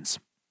Fitzsimons.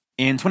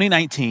 In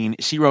 2019,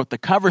 she wrote the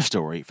cover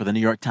story for the New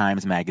York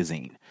Times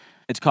Magazine.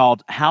 It's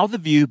called How The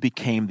View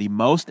Became the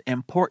Most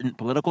Important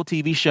Political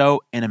TV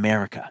Show in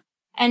America.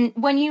 And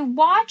when you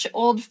watch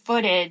old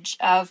footage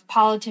of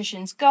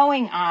politicians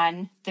going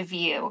on The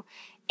View,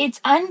 it's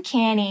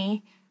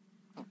uncanny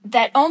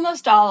that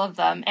almost all of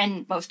them,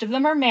 and most of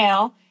them are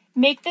male,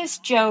 make this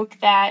joke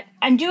that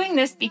I'm doing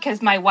this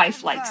because my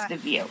wife likes The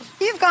View.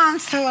 You've gone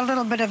through a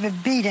little bit of a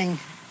beating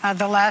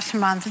the last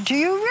month. Do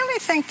you really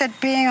think that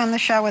being on the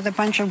show with a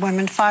bunch of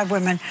women, 5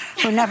 women,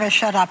 who never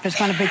shut up is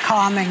going to be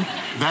calming?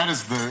 That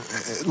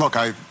is look,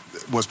 I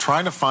was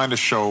trying to find a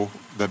show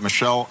that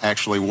Michelle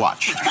actually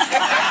watched.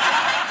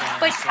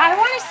 But I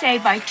want to say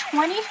by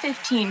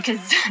 2015,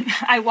 because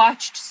I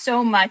watched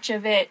so much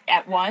of it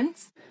at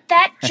once,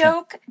 that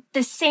joke,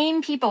 the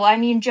same people,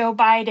 Joe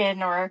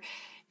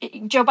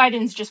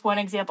Biden's just one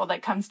example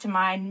that comes to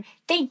mind.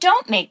 They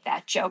don't make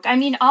that joke.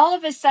 All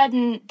of a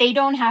sudden, they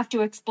don't have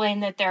to explain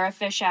that they're a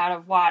fish out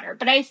of water.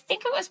 But I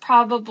think it was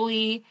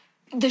probably,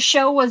 the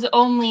show was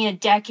only a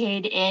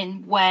decade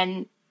in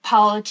when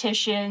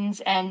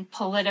politicians and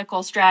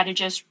political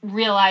strategists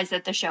realized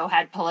that the show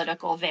had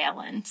political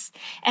valence.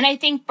 And I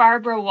think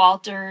Barbara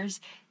Walters,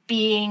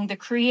 being the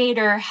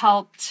creator,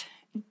 helped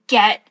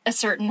get a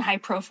certain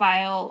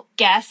high-profile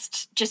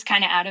guest just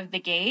kind of out of the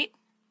gate.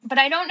 But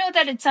I don't know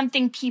that it's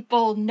something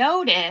people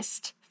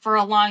noticed for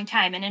a long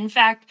time. And in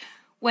fact,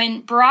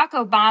 when Barack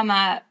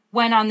Obama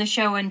went on the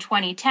show in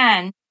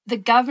 2010, the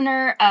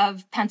governor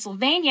of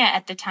Pennsylvania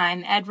at the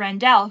time, Ed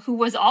Rendell, who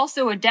was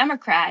also a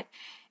Democrat,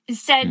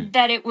 said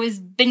that it was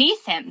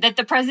beneath him, that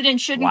the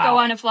president shouldn't go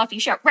on a fluffy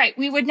show. Right.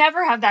 We would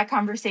never have that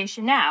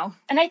conversation now.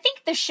 And I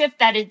think the shift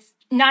that it's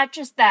not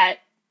just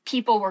that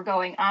people were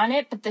going on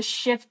it, but the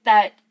shift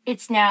that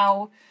it's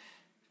now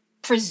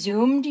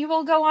presumed you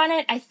will go on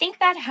it, I think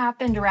that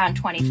happened around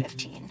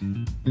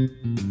 2015.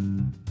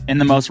 In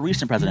the most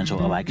recent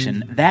presidential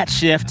election, that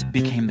shift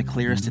became the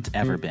clearest it's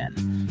ever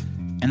been.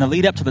 In the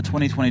lead up to the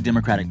 2020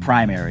 Democratic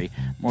primary,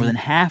 more than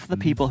half the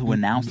people who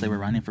announced they were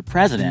running for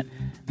president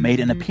made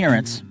an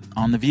appearance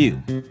on The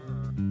View.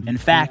 In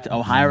fact,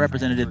 Ohio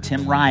Representative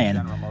Tim Ryan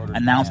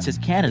announced his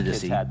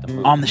candidacy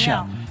on the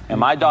show. And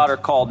my daughter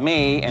called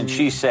me and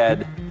she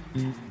said,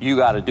 "You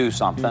got to do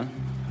something."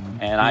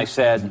 And I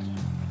said,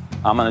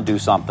 "I'm going to do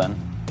something,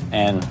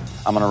 and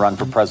I'm going to run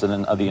for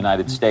president of the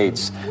United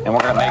States, and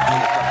we're going to make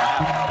it."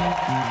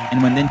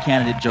 And when then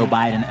candidate Joe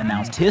Biden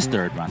announced his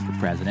third run for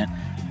president,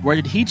 where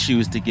did he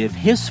choose to give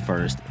his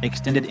first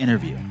extended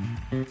interview?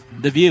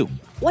 The View.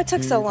 What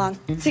took so long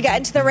to get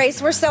into the race?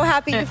 We're so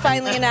happy you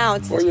finally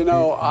announced. Well,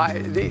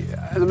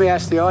 let me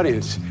ask the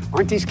audience,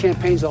 aren't these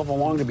campaigns awful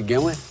long to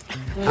begin with?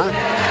 Huh?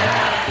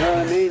 You know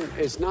what I mean?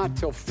 It's not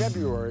till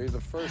February the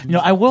first.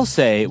 I will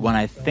say, when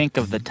I think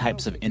of the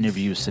types of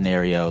interview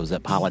scenarios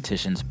that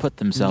politicians put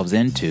themselves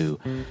into,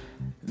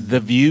 The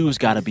View's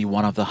got to be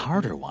one of the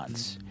harder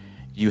ones.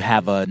 You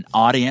have an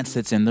audience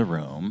that's in the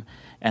room,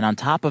 and on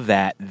top of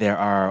that, there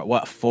are,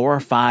 4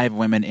 or 5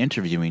 women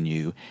interviewing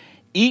you,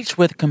 each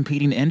with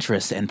competing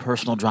interests and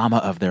personal drama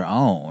of their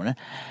own.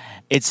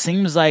 It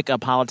seems like a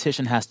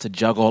politician has to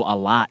juggle a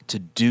lot to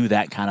do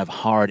that kind of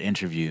hard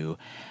interview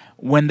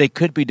when they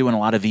could be doing a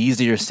lot of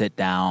easier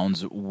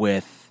sit-downs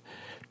with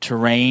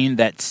terrain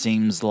that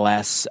seems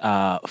less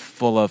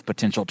full of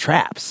potential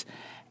traps.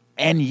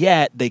 And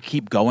yet they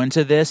keep going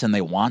to this and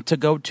they want to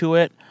go to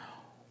it.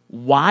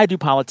 Why do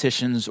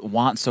politicians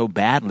want so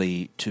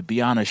badly to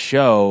be on a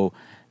show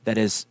that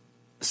is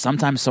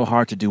sometimes so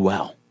hard to do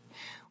well?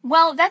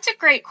 Well, that's a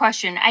great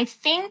question. I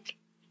think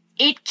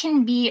it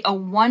can be a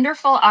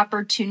wonderful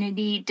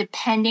opportunity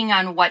depending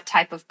on what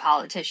type of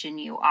politician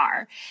you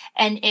are.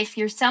 And if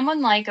you're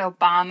someone like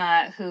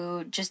Obama,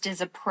 who just is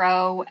a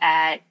pro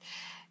at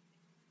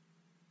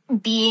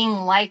being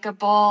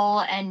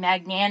likable and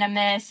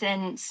magnanimous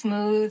and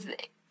smooth,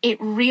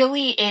 it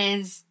really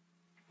is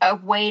a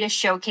way to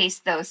showcase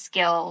those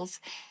skills.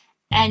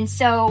 And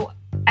so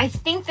I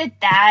think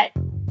that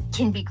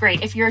can be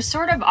great. If you're a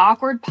sort of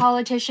awkward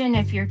politician,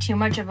 if you're too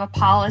much of a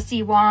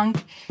policy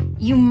wonk,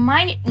 you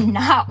might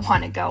not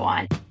want to go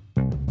on.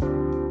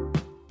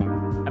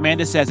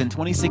 Amanda says in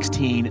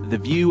 2016, The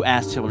View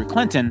asked Hillary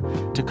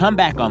Clinton to come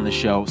back on the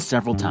show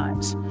several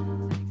times,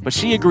 but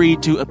she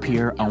agreed to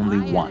appear only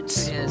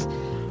once.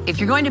 If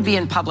you're going to be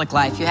in public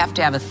life, you have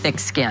to have a thick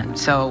skin.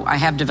 So I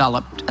have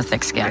developed a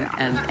thick skin.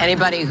 And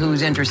anybody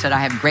who's interested, I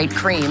have great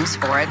creams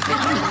for it.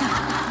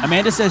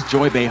 Amanda says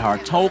Joy Behar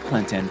told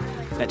Clinton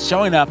that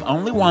showing up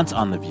only once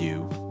on The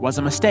View was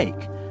a mistake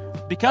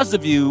because The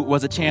View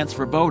was a chance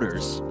for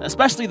voters,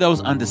 especially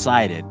those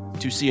undecided,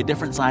 to see a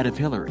different side of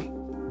Hillary.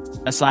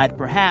 A side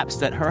perhaps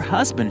that her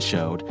husband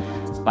showed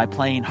by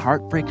playing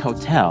Heartbreak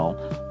Hotel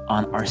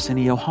on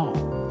Arsenio Hall.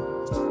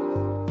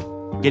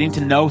 Getting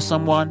to know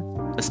someone,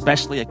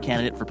 especially a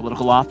candidate for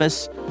political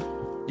office,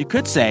 you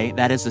could say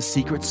that is the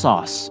secret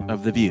sauce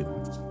of The View.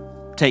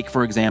 Take,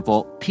 for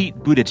example, Pete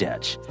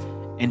Buttigieg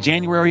in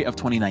January of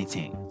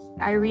 2019.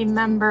 I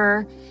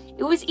remember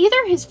it was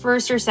either his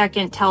first or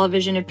second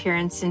television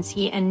appearance since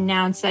he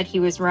announced that he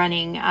was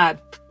running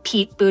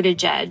Pete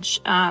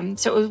Buttigieg.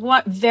 So it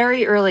was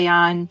very early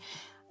on.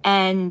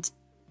 And,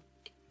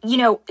 you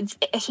know,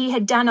 he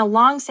had done a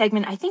long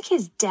segment. I think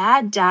his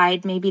dad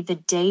died maybe the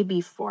day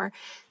before.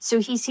 So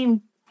he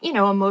seemed, you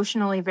know,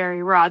 emotionally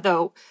very raw,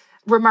 though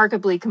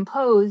remarkably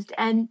composed.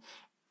 And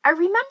I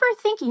remember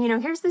thinking, you know,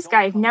 here's this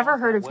guy, I've never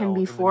heard of him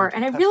before,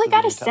 and I really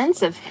got a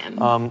sense of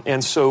him.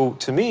 And so,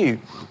 to me,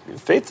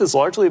 faith is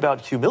largely about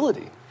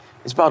humility.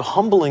 It's about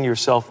humbling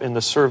yourself in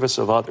the service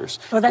of others.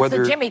 Well, that's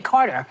the Jimmy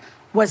Carter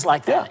was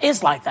like that,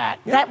 is like that.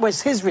 Yeah. That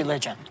was his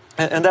religion.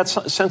 And that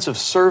sense of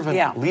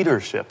servant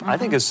leadership, I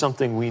think, is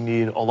something we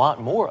need a lot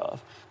more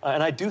of.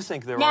 And I do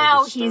think there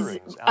now he's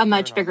a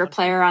much bigger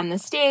player on the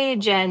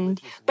stage,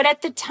 but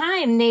at the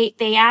time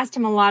they asked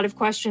him a lot of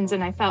questions,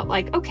 and I felt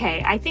like,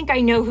 okay, I think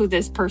I know who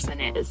this person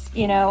is,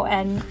 you know,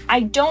 and I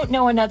don't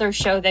know another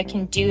show that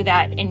can do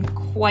that in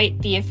quite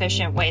the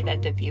efficient way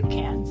that The View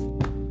can.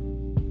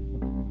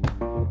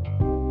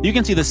 You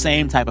can see the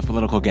same type of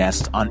political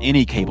guests on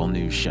any cable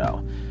news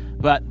show,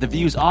 but The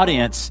View's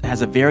audience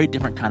has a very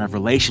different kind of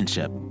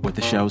relationship with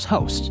the show's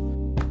host.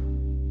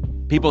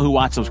 People who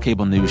watch those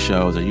cable news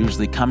shows are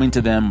usually coming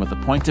to them with a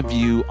point of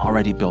view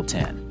already built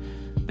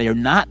in. They are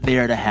not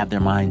there to have their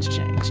minds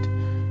changed.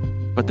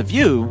 But The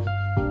View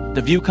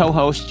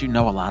co-hosts you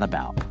know a lot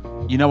about.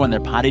 You know when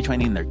they're potty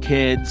training their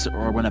kids,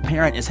 or when a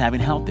parent is having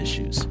health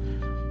issues,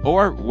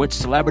 or which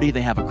celebrity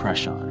they have a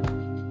crush on.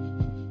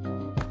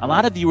 A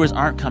lot of viewers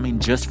aren't coming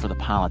just for the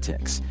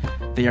politics.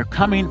 They are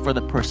coming for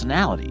the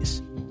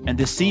personalities, and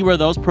to see where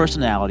those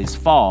personalities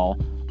fall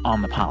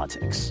on the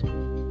politics.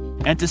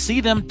 And to see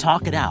them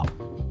talk it out,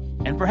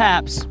 and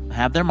perhaps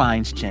have their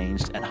minds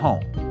changed at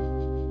home.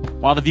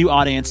 While The View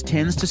audience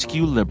tends to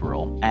skew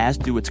liberal, as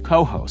do its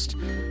co-host,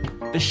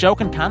 the show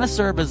can kind of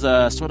serve as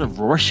a sort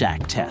of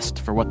Rorschach test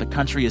for what the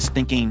country is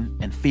thinking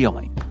and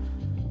feeling.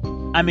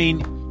 I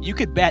mean, you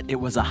could bet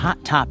it was a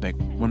hot topic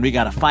when we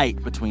got a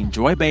fight between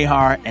Joy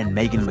Behar and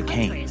Meghan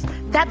McCain.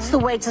 That's the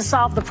way to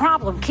solve the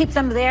problem. Keep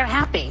them there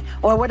happy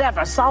or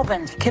whatever.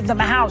 Solvent. Give them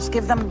a house.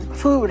 Give them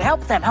food.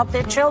 Help them. Help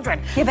their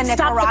children. Give a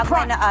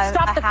Nicaraguan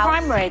Stop the house.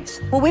 crime rates.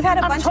 Well, we've had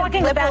a bunch of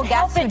liberal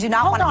guests who do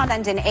not want to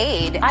send in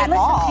aid at all.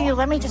 I listen to you.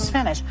 Let me just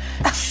finish.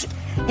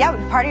 Yeah,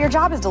 part of your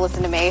job is to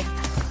listen to me.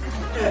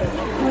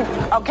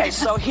 Okay,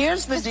 so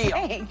here's the deal.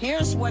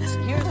 Here's what's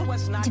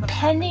not.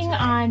 Depending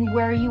on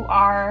where you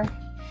are,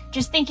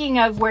 just thinking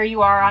of where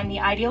you are on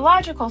the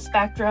ideological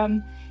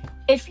spectrum,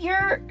 if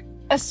you're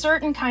a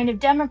certain kind of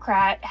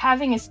Democrat,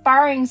 having a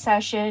sparring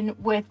session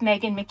with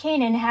Meghan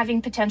McCain and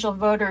having potential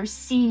voters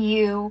see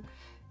you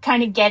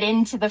kind of get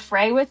into the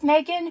fray with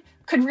Meghan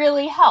could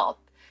really help.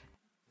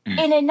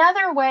 In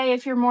another way,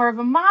 if you're more of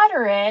a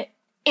moderate,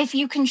 if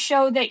you can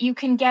show that you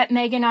can get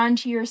Meghan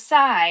onto your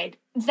side,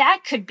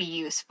 that could be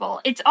useful.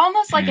 It's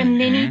almost like a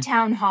mini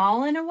town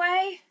hall in a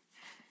way.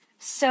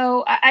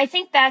 So I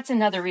think that's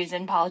another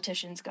reason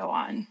politicians go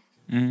on.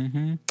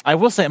 Mm-hmm. I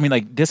will say, I mean,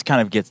 like, this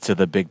kind of gets to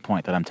the big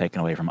point that I'm taking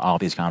away from all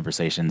these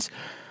conversations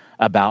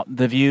about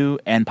The View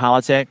and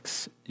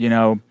politics. You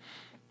know,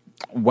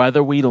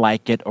 whether we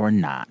like it or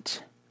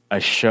not, a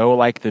show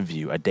like The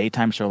View, a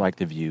daytime show like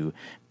The View,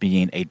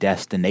 being a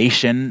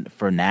destination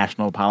for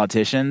national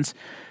politicians,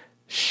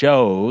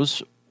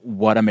 shows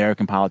what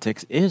American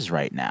politics is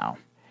right now.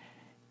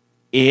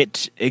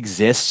 It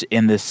exists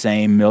in the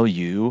same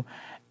milieu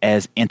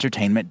as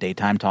entertainment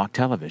daytime talk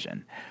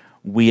television.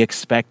 We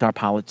expect our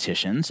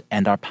politicians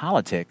and our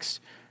politics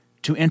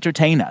to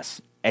entertain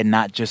us and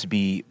not just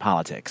be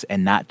politics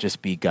and not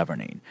just be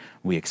governing.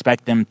 We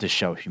expect them to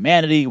show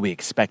humanity. We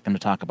expect them to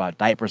talk about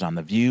diapers on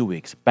The View. We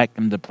expect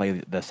them to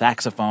play the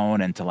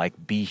saxophone and to,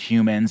 like, be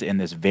humans in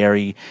this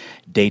very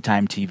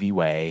daytime TV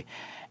way.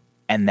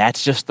 And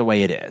that's just the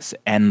way it is.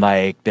 And,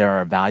 like, there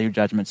are value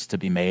judgments to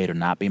be made or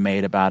not be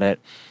made about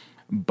it.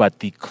 But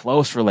the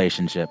close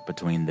relationship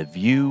between The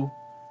View,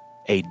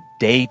 a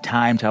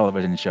daytime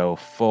television show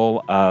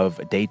full of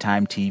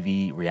daytime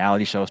TV,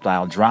 reality show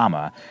style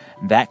drama,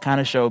 that kind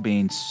of show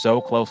being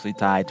so closely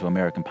tied to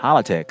American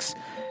politics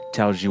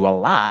tells you a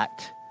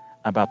lot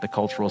about the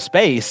cultural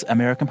space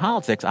American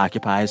politics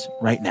occupies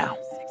right now.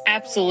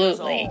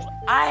 Absolutely.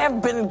 I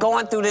have been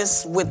going through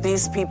this with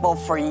these people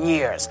for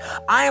years.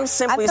 I am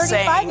simply I'm 35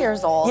 saying,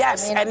 years old.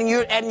 Yes, I mean,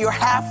 and you're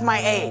half my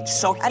age.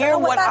 So hear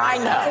what I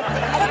know.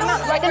 I don't know.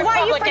 Then why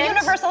are you for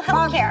universal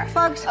health care?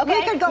 Folks, okay?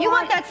 we could go you on.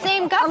 want that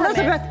same government.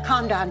 Elizabeth,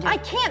 calm down, dear. I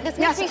can't. This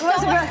Yes, makes me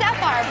Elizabeth. so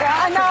upset, Barbara.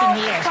 I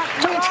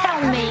know. Don't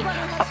tell me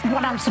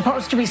what I'm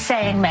supposed to be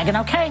saying, Megan,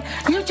 okay?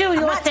 You do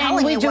your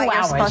thing, we do what ours.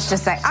 you're supposed to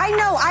say. I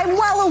know. I'm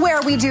well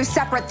aware we do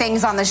separate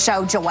things on the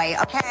show, Joy,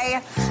 okay?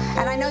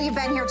 And I know you've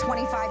been here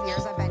 25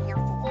 years. I've been here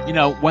for... You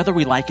know, whether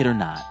we like it or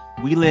not,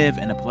 we live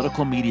in a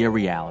political media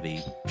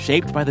reality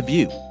shaped by The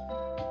View.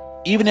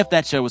 Even if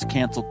that show is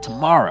canceled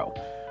tomorrow,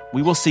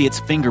 we will see its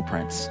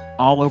fingerprints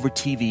all over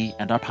TV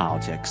and our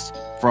politics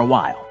for a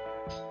while.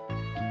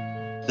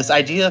 This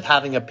idea of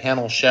having a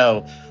panel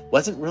show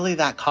wasn't really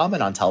that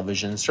common on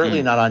television,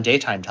 certainly not on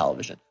daytime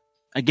television.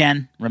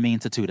 Again, Ramin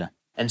Satuda.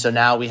 And so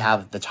now we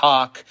have The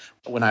Talk.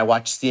 When I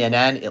watch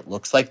CNN, it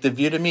looks like The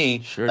View to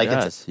me. Sure like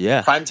does.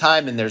 It's prime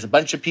time, and there's a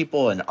bunch of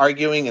people and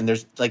arguing, and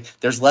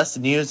there's less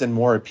news and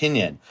more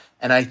opinion.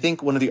 And I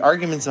think one of the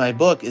arguments in my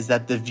book is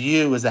that The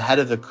View is ahead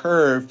of the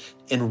curve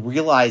in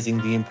realizing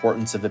the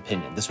importance of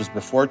opinion. This was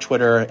before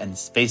Twitter and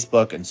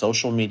Facebook and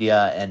social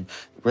media, and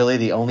really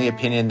the only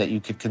opinion that you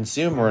could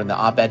consume were in the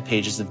op-ed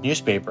pages of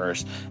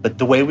newspapers. But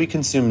the way we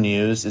consume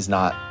news it's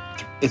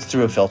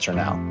through a filter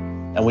now.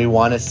 And we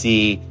want to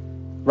see,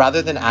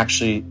 rather than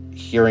actually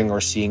hearing or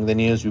seeing the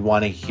news, we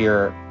want to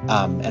hear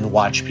and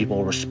watch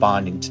people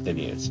responding to the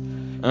news.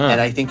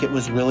 And I think it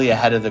was really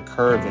ahead of the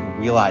curve in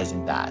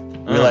realizing that,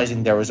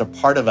 realizing there was a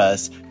part of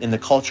us in the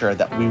culture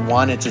that we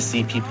wanted to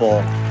see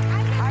people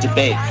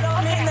debate.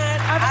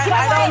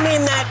 I don't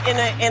mean that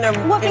in a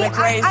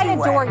crazy way. I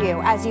adore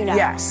you, as you know.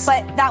 Yes.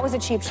 But that was a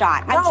cheap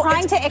shot. I'm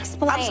trying to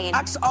explain. Wait.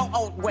 No,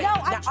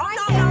 I'm trying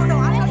to... No.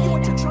 I tell you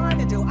what you're trying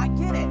to do. I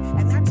get it.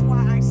 And that's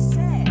why I said...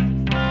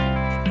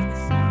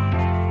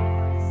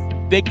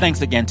 Big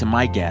thanks again to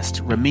my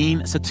guest,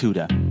 Ramin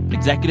Satuda,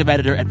 executive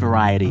editor at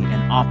Variety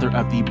and author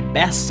of the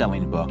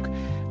best-selling book,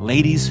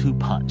 Ladies Who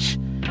Punch,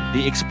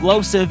 the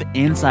explosive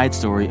inside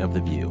story of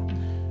The View.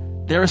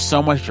 There is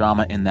so much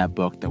drama in that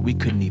book that we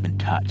couldn't even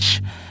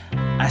touch.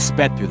 I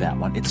sped through that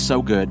one. It's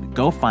so good.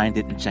 Go find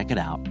it and check it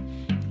out.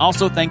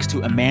 Also, thanks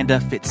to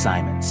Amanda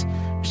Fitzsimons.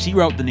 She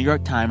wrote the New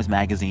York Times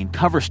Magazine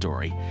cover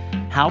story,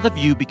 How The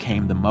View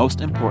Became the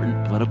Most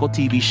Important Political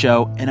TV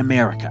Show in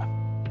America.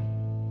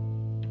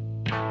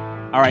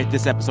 All right,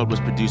 this episode was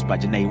produced by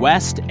Janae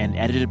West and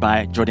edited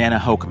by Jordana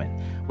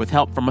Hochman, with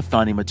help from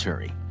Athani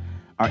Maturi.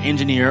 Our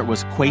engineer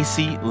was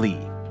Kwesi Lee.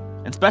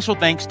 And special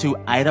thanks to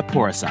Ida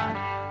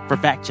Porasan for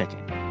fact-checking.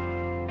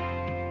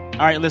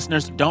 All right,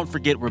 listeners, don't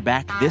forget we're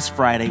back this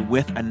Friday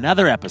with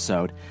another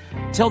episode.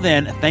 Till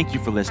then, thank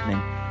you for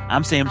listening.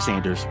 I'm Sam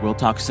Sanders. We'll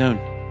talk soon.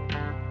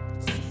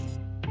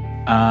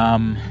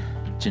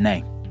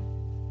 Janae,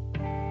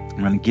 I'm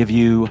going to give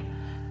you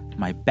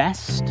my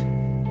best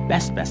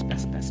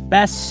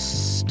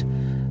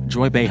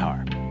Joy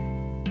Behar.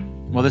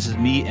 Well, this is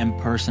me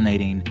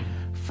impersonating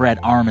Fred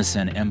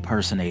Armisen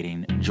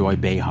impersonating Joy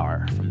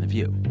Behar from The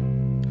View.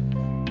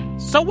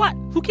 So what?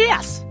 Who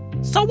cares?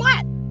 So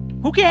what?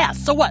 Who cares?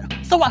 So what?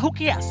 So what? Who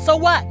cares? So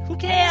what? Who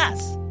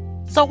cares?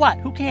 So what?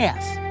 Who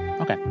cares?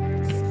 Okay.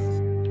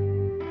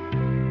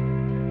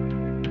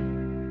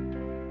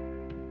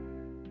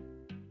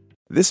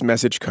 This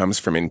message comes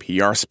from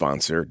NPR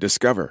sponsor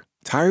Discover.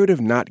 Tired of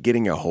not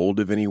getting a hold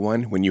of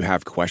anyone when you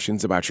have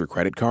questions about your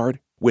credit card?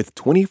 With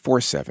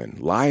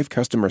 24/7 live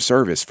customer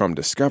service from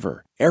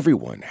Discover,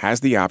 everyone has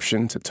the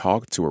option to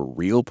talk to a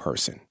real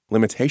person.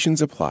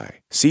 Limitations apply.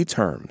 See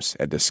terms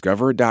at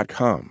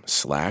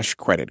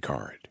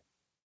discover.com/creditcard.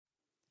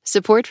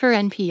 Support for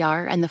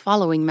NPR and the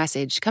following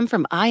message come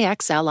from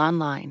IXL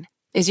Online.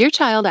 Is your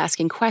child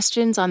asking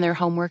questions on their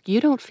homework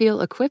you don't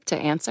feel equipped to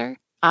answer?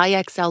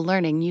 IXL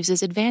Learning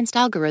uses advanced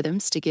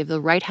algorithms to give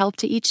the right help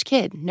to each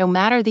kid, no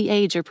matter the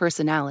age or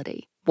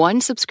personality.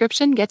 One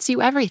subscription gets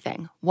you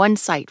everything. One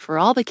site for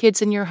all the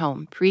kids in your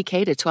home,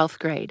 pre-K to 12th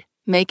grade.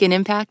 Make an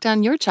impact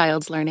on your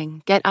child's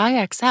learning. Get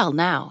IXL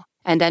now.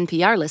 And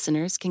NPR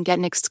listeners can get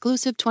an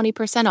exclusive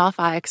 20% off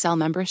IXL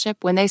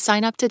membership when they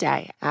sign up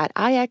today at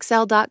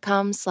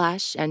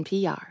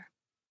IXL.com/NPR.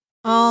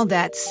 All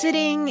that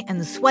sitting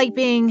and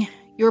swiping,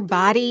 your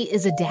body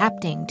is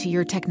adapting to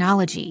your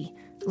technology.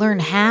 Learn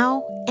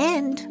how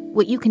and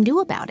what you can do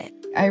about it.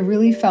 I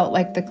really felt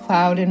like the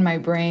cloud in my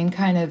brain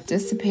kind of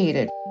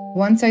dissipated.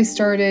 Once I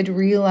started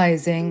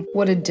realizing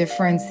what a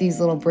difference these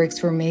little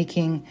breaks were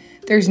making,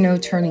 there's no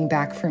turning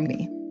back for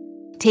me.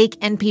 Take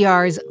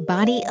NPR's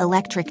Body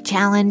Electric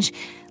Challenge.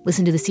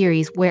 Listen to the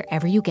series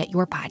wherever you get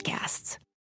your podcasts.